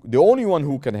only one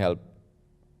who can help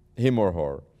him or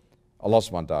her, Allah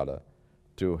subhanahu wa ta'ala,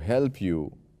 to help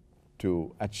you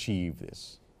to achieve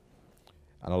this.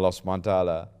 And Allah subhanahu wa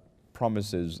ta'ala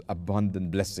promises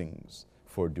abundant blessings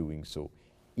for doing so.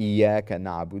 Iyaka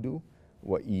na'budu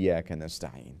wa iyaka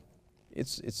nasta'in.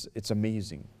 It's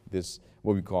amazing, this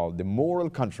what we call the moral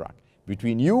contract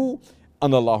between you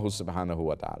and Allah subhanahu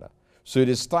wa ta'ala. So it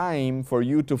is time for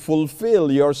you to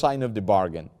fulfill your side of the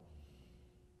bargain,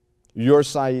 your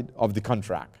side of the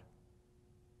contract.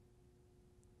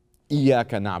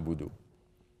 Iyaka na'budu.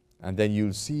 And then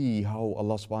you'll see how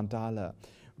Allah subhanahu wa ta'ala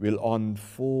will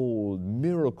unfold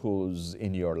miracles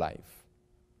in your life.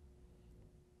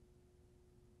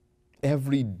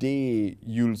 Every day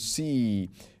you'll see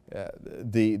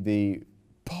the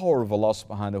power of Allah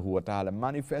subhanahu wa ta'ala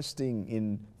manifesting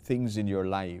in things in your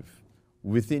life,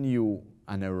 within you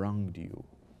and around you,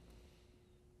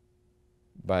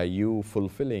 by you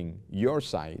fulfilling your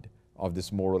side of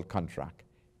this moral contract.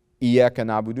 Iyaka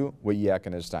na'budu wa iyaka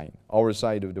nasta'in. Our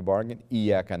side of the bargain,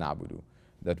 iyaka na'budu,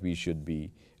 that we should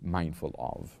be mindful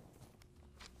of.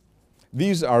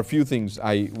 These are a few things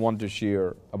I want to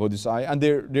share about this ayah, and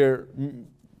there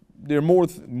are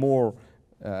more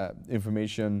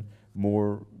information,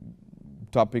 more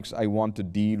topics I want to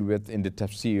deal with in the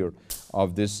tafsir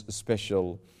of this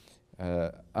special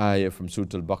ayah from Surah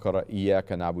Al-Baqarah,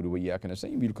 Iyaka na'budu wa iyaka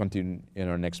nasta'in. We'll continue in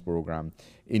our next program,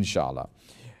 inshallah.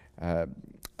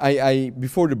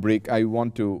 Before the break, I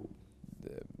want to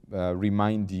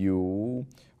remind you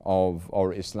of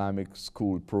our Islamic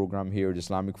school program here, the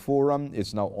Islamic Forum.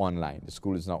 It's now online. The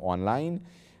school is now online,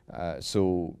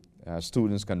 so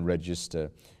students can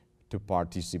register to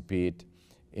participate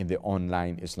in the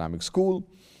online Islamic school.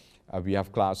 We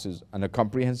have classes and a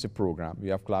comprehensive program. We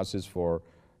have classes for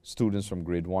students from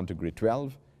grade 1 to grade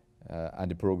 12,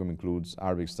 and the program includes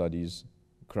Arabic studies,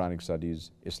 Quranic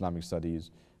studies, Islamic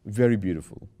studies. Very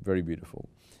beautiful, very beautiful.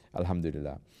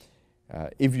 Alhamdulillah.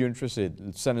 If you're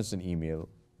interested, send us an email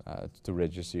to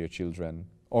register your children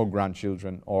or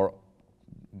grandchildren or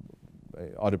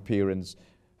other parents,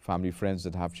 family, friends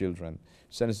that have children.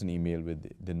 Send us an email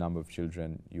with the number of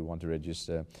children you want to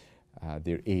register,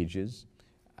 their ages,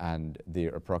 and their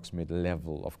approximate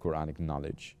level of Quranic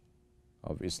knowledge,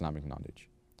 of Islamic knowledge,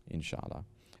 inshallah.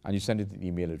 And you send it to the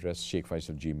email address,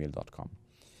 sheikhfaisal@gmail.com.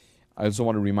 I also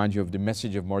want to remind you of the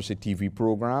Message of Mercy TV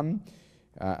program,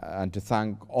 and to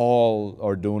thank all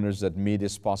our donors that made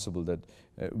this possible, that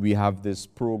we have this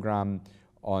program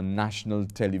on national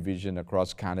television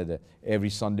across Canada every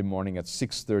Sunday morning at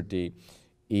 6:30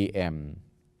 a.m.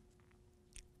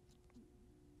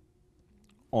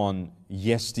 on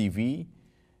Yes TV,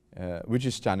 which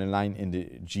is channel 9 in the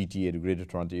GTA, the Greater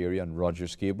Toronto Area, and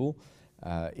Rogers Cable.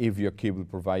 If your cable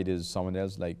provider is someone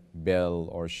else like Bell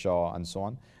or Shaw and so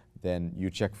on, then you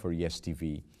check for Yes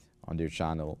TV on their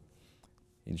channel,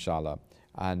 inshallah.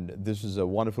 And this is a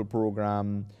wonderful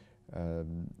program.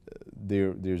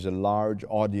 There's a large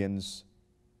audience,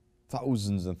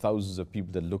 thousands and thousands of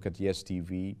people that look at Yes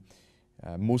TV,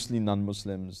 mostly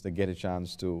non-Muslims, that get a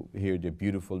chance to hear the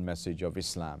beautiful message of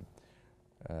Islam.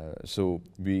 So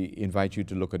we invite you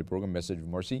to look at the program, Message of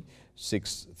Mercy,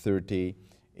 6:30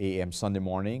 a.m. Sunday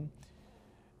morning.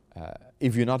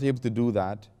 If you're not able to do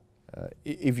that,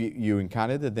 if you're in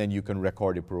Canada, then you can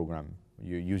record the program.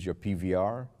 You use your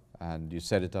PVR and you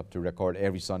set it up to record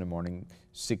every Sunday morning,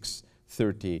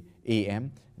 6:30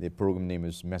 a.m. The program name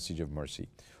is Message of Mercy.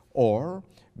 Or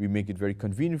we make it very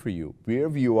convenient for you.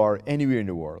 Wherever you are, anywhere in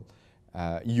the world,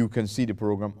 you can see the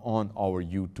program on our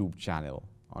YouTube channel.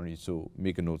 So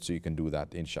make a note so you can do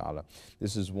that, inshallah.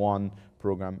 This is one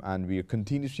program, and we are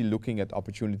continuously looking at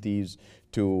opportunities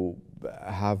to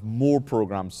have more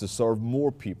programs to serve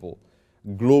more people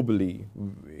globally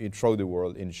throughout the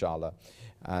world, inshallah.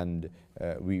 And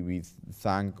we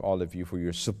thank all of you for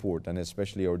your support, and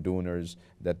especially our donors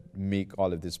that make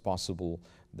all of this possible,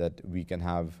 that we can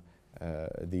have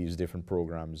these different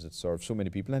programs that serve so many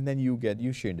people. And then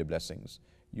you share the blessings.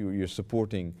 You're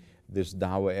supporting this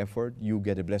dawah effort, you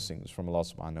get the blessings from Allah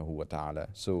subhanahu wa ta'ala.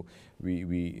 So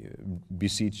we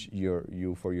beseech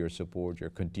you for your support, your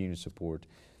continued support,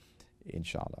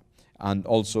 inshallah. And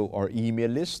also our email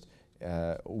list,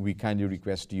 we kindly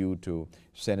request you to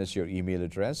send us your email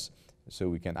address so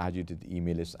we can add you to the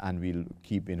email list, and we'll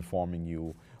keep informing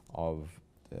you of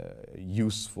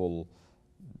useful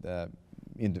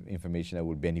information that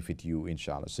will benefit you,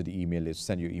 inshallah. So the email is,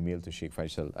 send your email to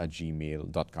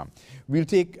sheikhfaisal@gmail.com. We'll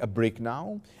take a break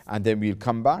now, and then we'll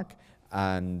come back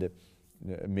and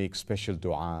make special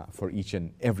dua for each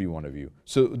and every one of you.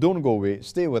 So don't go away,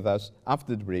 stay with us.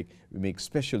 After the break, we make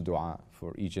special dua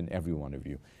for each and every one of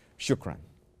you. Shukran.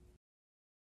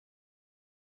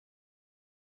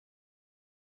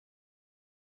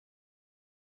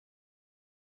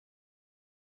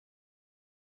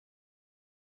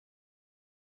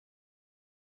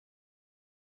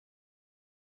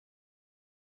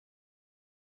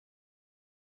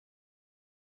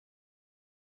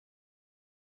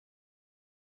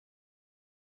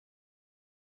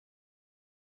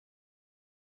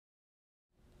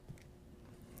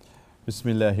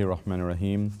 Bismillahir Rahmanir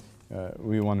Rahim.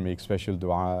 We want to make special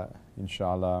dua,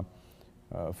 inshallah,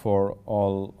 for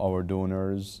all our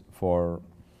donors, for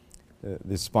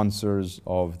the sponsors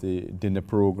of the dinner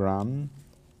program.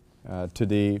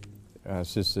 Today,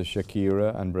 Sister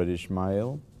Shakira and Brother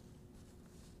Ismail,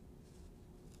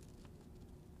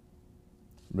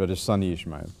 Brother Sunny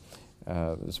Ismail,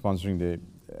 sponsoring the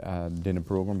dinner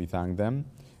program. We thank them.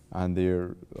 And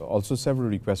there are also several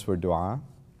requests for dua.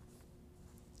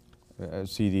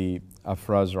 Sidi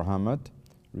Afraz Rahmat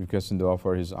requesting dua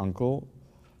for his uncle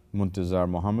Muntazar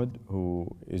Muhammad, who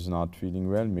is not feeling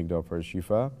well. Make dua for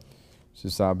Shifa.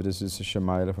 Sister Abida, Sister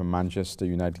Shamaila from Manchester,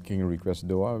 United Kingdom, request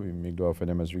dua. We make dua for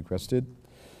them as requested.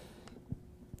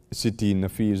 Siti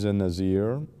Nafiza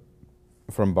Nazir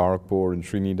from Barakpur in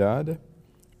Trinidad,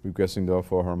 requesting dua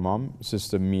for her mom,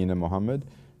 Sister Meena Muhammad.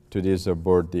 Today is her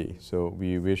birthday, so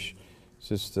we wish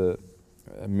Sister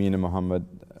Meena Muhammad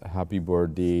happy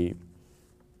birthday.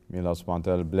 May Allah subhanahu wa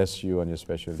ta'ala bless you on your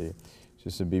special day.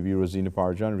 Sister Bibi Rosina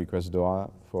Parjan requests dua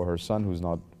for her son who's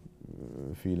not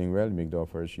feeling well. Make dua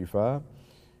for her Shifa.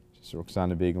 Sister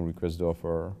Roxana Begum requests dua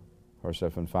for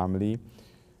herself and family.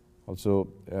 Also,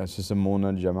 Sister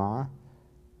Mona Jama'ah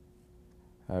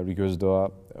requests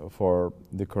dua for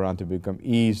the Quran to become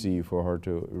easy for her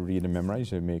to read and memorize.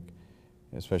 So make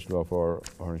a special dua for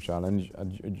her, inshallah.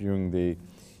 And during the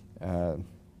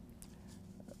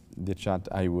chat,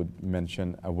 I would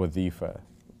mention a wadhifa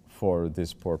for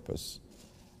this purpose,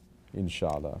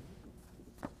 inshallah.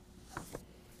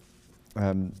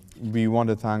 We want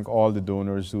to thank all the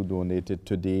donors who donated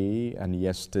today and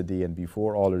yesterday and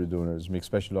before, all of the donors. Make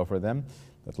special offer them,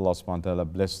 that Allah subhanahu wa ta'ala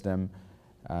bless them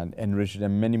and enrich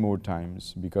them many more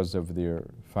times because of their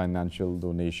financial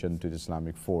donation to the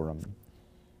Islamic Forum.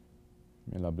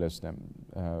 May Allah bless them.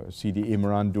 CD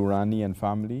Imran Durani and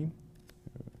family,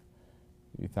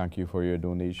 we thank you for your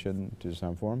donation to the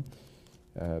Islamic Forum.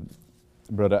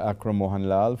 Brother Akram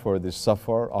Mohanlal for the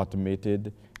Safar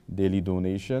automated daily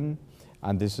donation.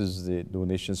 And this is the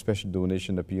donation, special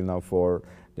donation appeal now for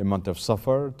the month of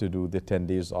Safar to do the 10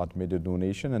 days automated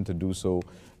donation. And to do so,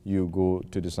 you go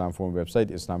to the Islam Forum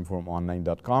website,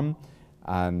 islamforumonline.com,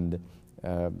 and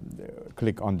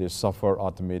click on the Safar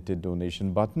automated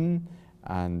donation button,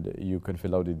 and you can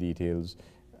fill out the details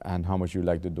and how much you'd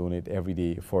like to donate every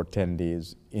day for 10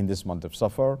 days in this month of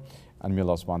Safar. And may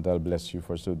Allah subhanahu wa ta'ala bless you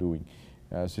for so doing.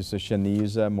 Sister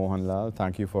Shaniza Mohanlal,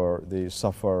 thank you for the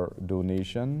Safar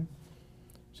donation.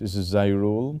 Sister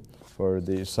Zairul for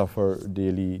the Safar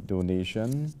daily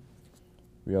donation.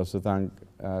 We also thank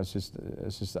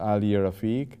Sister Alia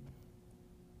Rafiq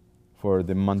for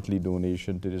the monthly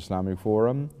donation to the Islamic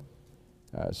Forum.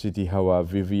 Siti Hawa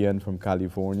Vivian from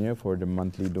California for the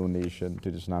monthly donation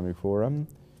to the Islamic Forum.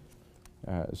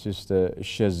 Sister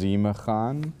Shazima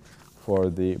Khan for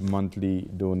the monthly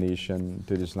donation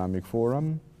to the Islamic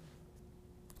Forum.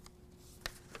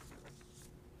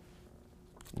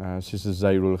 Sister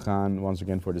Zairul Khan, once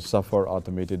again, for the Safar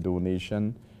automated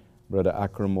donation. Brother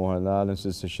Akram Mohanlal and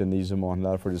Sister Shaniza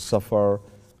Mohanlal for the Safar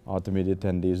automated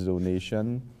 10 days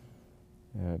donation.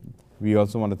 We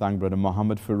also want to thank Brother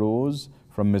Muhammad Feroz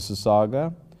from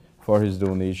Mississauga for his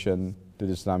donation to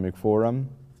the Islamic Forum.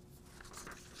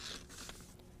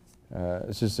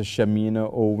 Sister Shamina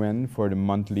Owen for the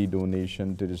monthly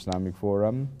donation to the Islamic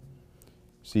Forum.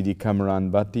 Sidi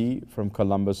Kamran Bhatti from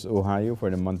Columbus, Ohio for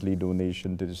the monthly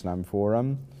donation to the Islamic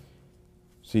Forum.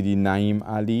 Sidi Naim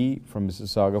Ali from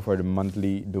Mississauga for the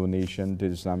monthly donation to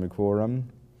the Islamic Forum.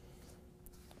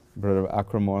 Brother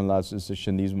Akram Mohanlal, Sister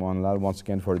Shaniz Mohanlal, once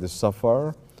again for the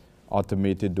Safar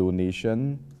automated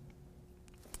donation.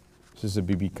 Sister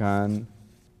Bibi Khan,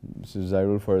 Sister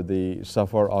Zairul for the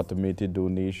Safar automated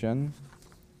donation,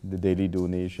 the daily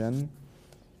donation.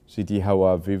 Siti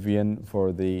Hawa Vivian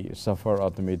for the Safar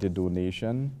automated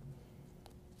donation.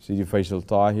 Sidi Faisal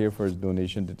Tahir for his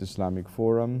donation to the Islamic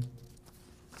Forum.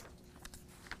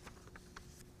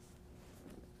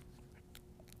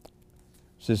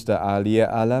 Sister Alia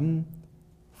Alam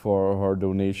for her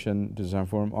donation to Islam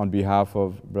Forum on behalf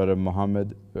of Brother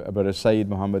Sayyid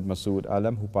Muhammad Masood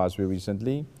Alam, who passed away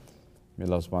recently. May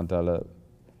Allah subhanahu wa ta'ala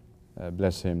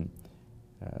bless him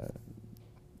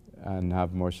and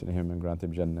have mercy on him and grant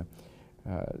him Jannah.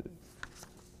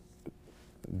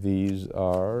 These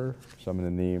are some of the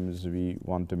names we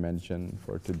want to mention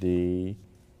for today.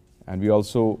 And we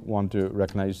also want to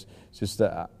recognize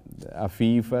Sister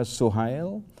Afifa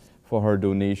Suhail for her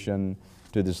donation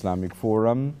to the Islamic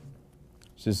Forum.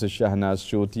 Sister Shahnaz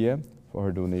Chotia for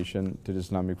her donation to the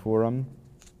Islamic Forum.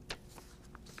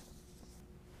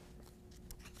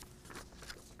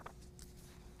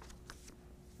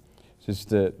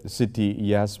 Sister Siti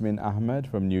Yasmin Ahmed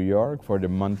from New York for the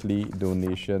monthly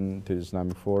donation to the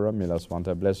Islamic Forum. May Allah subhanahu wa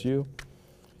ta'ala bless you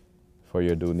for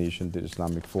your donation to the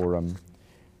Islamic Forum.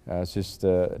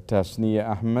 Sister Tasniya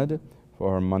Ahmed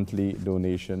for her monthly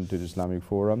donation to the Islamic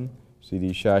Forum.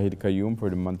 Sidi Shahid Qayyum for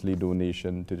the monthly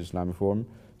donation to the Islamic Forum.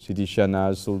 Sidi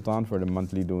Shanaz Sultan for the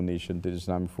monthly donation to the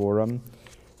Islamic Forum.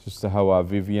 Sister Hawa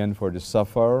Vivian for the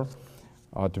Safar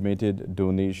automated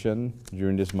donation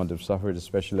during this month of Safar, the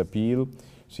special appeal.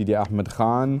 Sidi Ahmed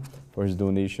Khan for his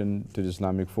donation to the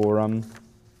Islamic Forum.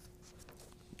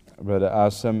 Brother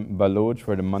Asam Baloch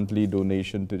for the monthly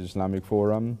donation to the Islamic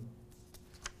Forum.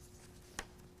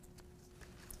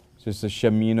 Sister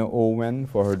Shamina Owen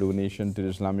for her donation to the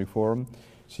Islamic Forum.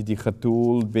 Sidi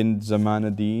Khatul bint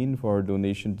Zamanuddin for her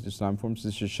donation to the Islamic Forum.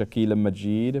 Sister Shakila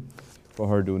Majid for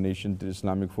her donation to the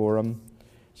Islamic Forum.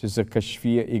 Sister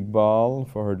Kashfia Iqbal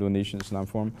for her donation to the Islamic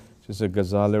Forum. Sister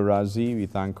Ghazala Razi, we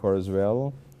thank her as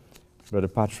well. Brother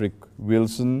Patrick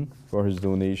Wilson for his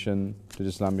donation to the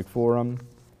Islamic Forum.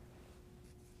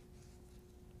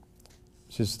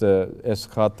 Sister S.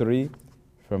 Khatri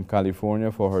from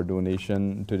California for her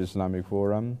donation to the Islamic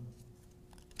Forum.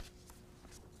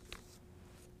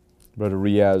 Brother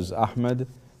Riaz Ahmed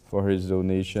for his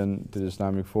donation to the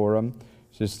Islamic Forum.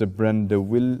 Sister Brenda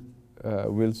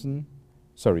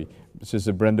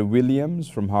Sister Brenda Williams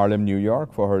from Harlem, New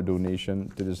York for her donation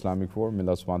to the Islamic Forum. May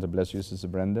Allah subhanahu wa ta'ala bless you, Sister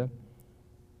Brenda.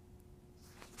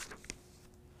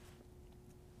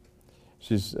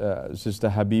 Sister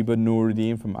Habiba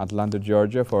Nuruddin from Atlanta,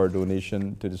 Georgia for her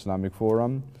donation to the Islamic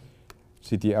Forum.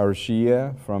 Siti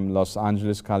Arshia from Los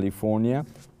Angeles, California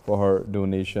for her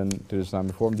donation to the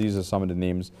Islamic Forum. These are some of the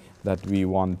names that we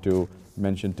want to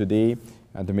mention today,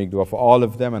 and to make dua for all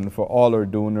of them and for all our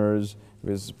donors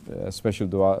with special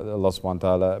dua. Allah subhanahu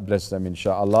wa ta'ala bless them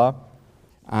inshallah.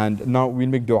 And now we'll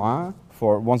make dua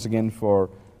for, once again, for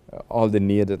all the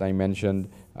need that I mentioned,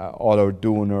 all our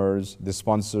donors, the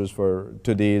sponsors for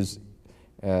today's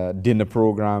dinner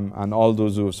program, and all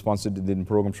those who have sponsored the dinner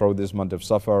program throughout this month of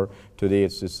Safar. Today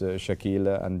it's just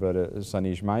Shakila and Brother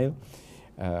Sani Ismail.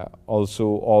 Also,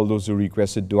 all those who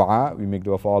requested dua, we make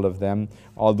dua for all of them.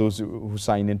 All those who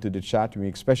sign into the chat, we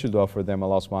make special dua for them.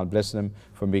 Allah subhanahu wa ta'ala bless them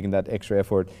for making that extra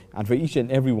effort. And for each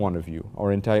and every one of you,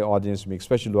 our entire audience, we make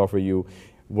special dua for you.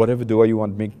 Whatever dua you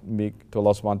want to make to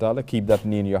Allah subhanahu wa ta'ala, keep that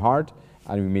in your heart,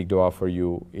 and we make dua for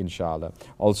you, inshallah.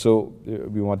 Also,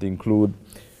 we want to include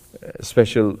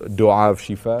special dua of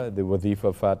Shifa, the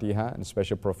Wadhifa Fatiha, and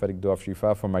special prophetic dua of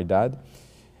Shifa for my dad,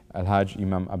 Al-Hajj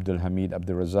Imam Abdul Hamid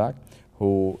Abdul Razak,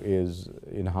 who is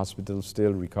in hospital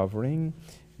still recovering,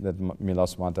 that may Allah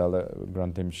subhanahu wa ta'ala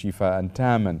grant him Shifa and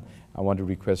Taman. I want to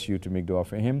request you to make dua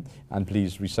for him, and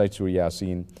please recite Surah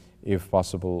Yasin if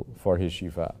possible for his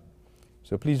Shifa.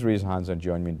 So please raise hands and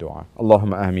join me in dua.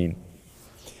 Allahumma ameen.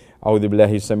 أعوذ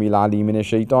بالله السميع العليم من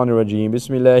الشيطان الرجيم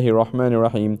بسم الله الرحمن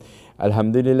الرحيم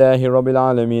الحمد لله رب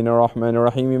العالمين الرحمن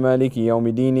الرحيم مالك يوم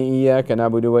الدين إياك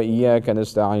نعبد وإياك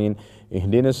نستعين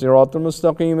اهدنا الصراط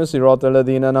المستقيم صراط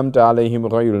الذين أنعمت عليهم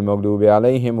غير المغضوب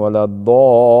عليهم ولا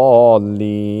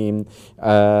الضالين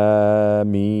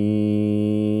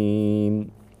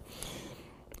آمين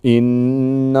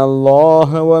إن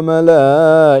الله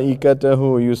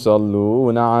وملائكته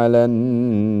يصلون على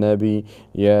النبي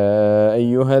يا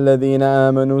أيها الذين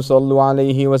آمنوا صلوا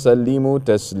عليه وسلموا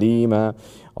تسليما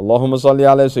اللهم صل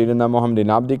على سيدنا محمد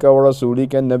عبدك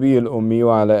ورسولك النبي الأمي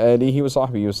وعلى آله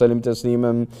وصحبه وسلم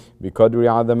تسليما بقدر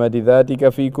عظمة ذاتك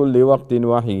في كل وقت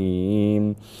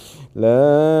وحين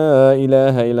لا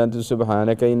إله إلا أنت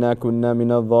سبحانك إنا كنا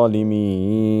من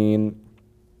الظالمين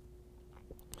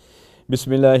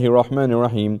بسم الله الرحمن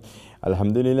الرحيم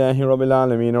الحمد لله رب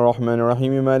العالمين الرحمن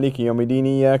الرحيم مالك يوم الدين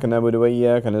إياك نعبد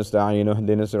وإياك نستعين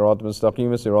اهدنا الصراط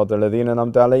المستقيم صراط الذين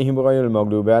أنعمت عليهم غير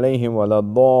المغضوب عليهم ولا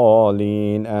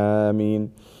الضالين آمين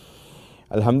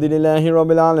الحمد لله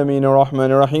رب العالمين الرحمن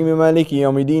الرحيم مالك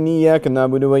يوم الدين إياك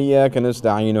نعبد وإياك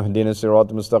نستعين اهدنا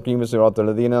الصراط المستقيم صراط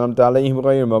الذين أنعمت عليهم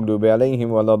غير المغضوب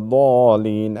عليهم ولا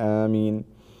الضالين آمين.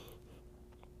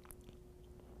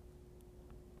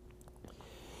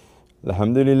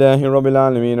 الحمد لله رب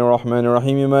العالمين الرحمن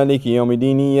الرحيم مالك يوم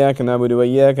الدين إياك نعبد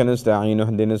وإياك نستعين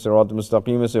اهدنا الصراط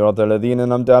المستقيم صراط الذين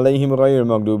أنعمت عليهم غير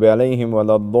المغضوب عليهم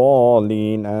ولا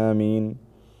الضالين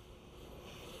آمين.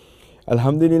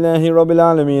 الحمد لله رب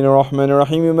العالمين الرحمن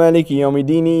الرحيم مالك يوم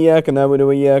الدين إياك نعبد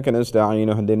وإياك نستعين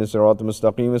اهدنا الصراط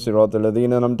المستقيم صراط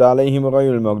الذين أنعمت عليهم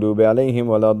غير المغضوب عليهم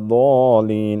ولا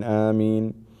الضالين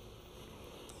آمين.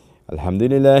 الحمد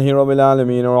لله رب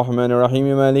العالمين الرحمن الرحيم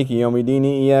مالك يوم الدين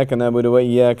إياك نعبد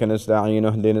وإياك نستعين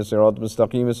اهدنا الصراط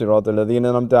المستقيم صراط الذين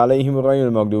أنعمت عليهم غير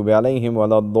المغضوب عليهم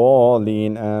ولا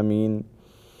الضالين آمين.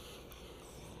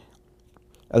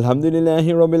 الحمد لله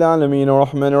رب العالمين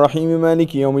الرحمن الرحيم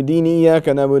مالك يوم الدين إياك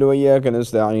نعبد وإياك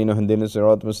نستعين اهدنا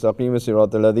الصراط المستقيم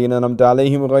صراط الذين أنعمت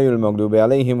عليهم غير المغضوب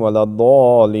عليهم ولا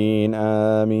الضالين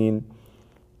آمين.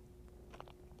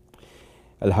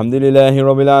 الحمد لله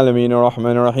رب العالمين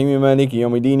الرحمن الرحيم مالك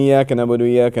يوم الدين إياك نعبد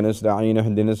وإياك نستعين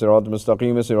اهدنا الصراط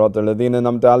المستقيم صراط الذين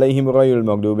أنعمت عليهم غير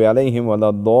المغضوب عليهم ولا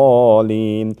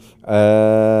الضالين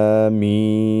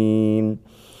آمين.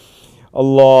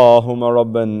 اللهم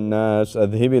رب الناس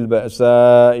أذهب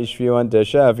البأساء اشف وأنت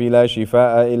شافي لا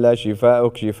شفاء إلا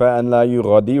شفاءك شفاء لا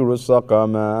يغادر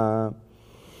سقما.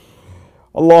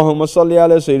 اللهم صل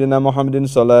على سيدنا محمد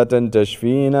صلاة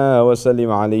تشفينا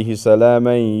وسلم عليه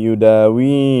سلاما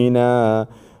يداوينا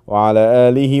وعلى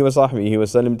آله وصحبه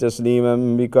وسلم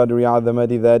تسليما بقدر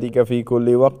عظمة ذاتك في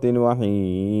كل وقت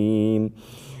وحين.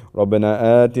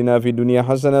 ربنا آتنا في الدنيا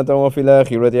حسنة وفي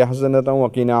الآخرة حسنة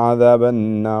وقنا عذاب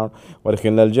النار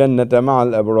وادخلنا الجنة مع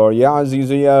الأبرار يا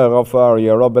عزيز يا غفار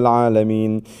يا رب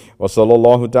العالمين. وصلى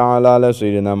الله تعالى على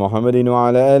سيدنا محمد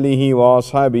وعلى آله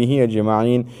وأصحابه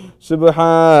أجمعين.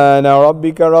 سبحان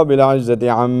ربك رب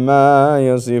العزة عما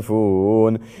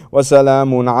يصفون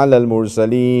وسلام على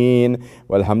المرسلين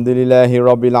والحمد لله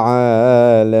رب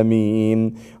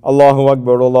العالمين. الله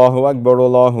أكبر الله أكبر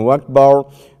الله أكبر.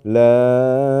 لا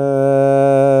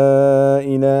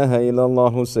إله إلا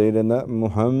الله سيدنا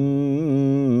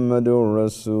محمد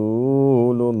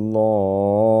رسول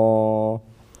الله.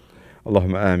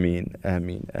 اللهم آمين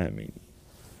آمين آمين.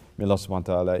 May Allah subhanahu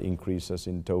wa ta'ala increase us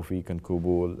in tawfiq and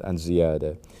kubul and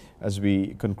ziyada. As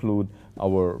we conclude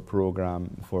our program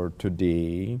for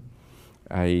today,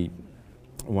 I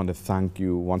want to thank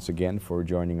you once again for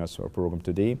joining us for our program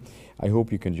today. I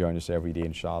hope you can join us every day,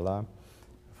 inshallah.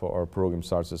 For our program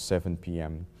starts at 7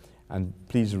 p.m. And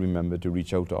please remember to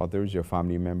reach out to others, your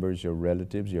family members, your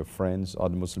relatives, your friends,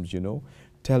 other Muslims you know.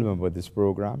 Tell them about this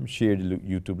program. Share the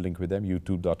YouTube link with them,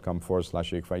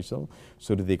 youtube.com/Sheikh Faisal,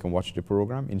 so that they can watch the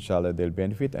program. Inshallah, they'll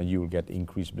benefit and you will get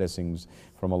increased blessings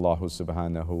from Allah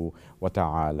subhanahu wa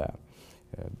ta'ala.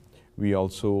 We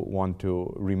also want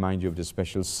to remind you of the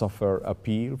special Safar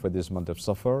appeal for this month of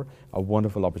Safar, a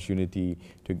wonderful opportunity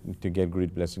to get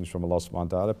great blessings from Allah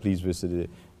subhanahu wa ta'ala. Please visit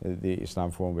the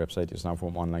Islam Forum website,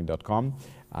 islamforumonline.com,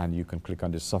 and you can click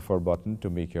on the Safar button to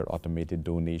make your automated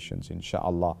donations,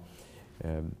 inshallah.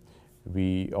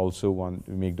 We also want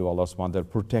to make dua Allah subhanahu wa ta'ala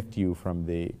protect you from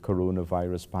the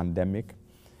coronavirus pandemic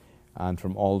and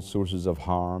from all sources of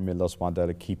harm. May Allah subhanahu wa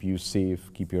ta'ala keep you safe,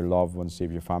 keep your loved ones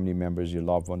safe, your family members, your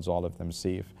loved ones, all of them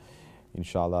safe.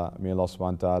 Inshallah, may Allah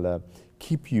subhanahu wa ta'ala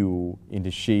keep you in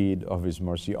the shade of His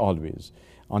mercy always.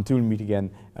 Until we meet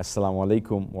again, Assalamu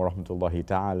alaikum wa rahmatullahi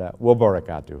ta'ala wa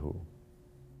barakatuhu.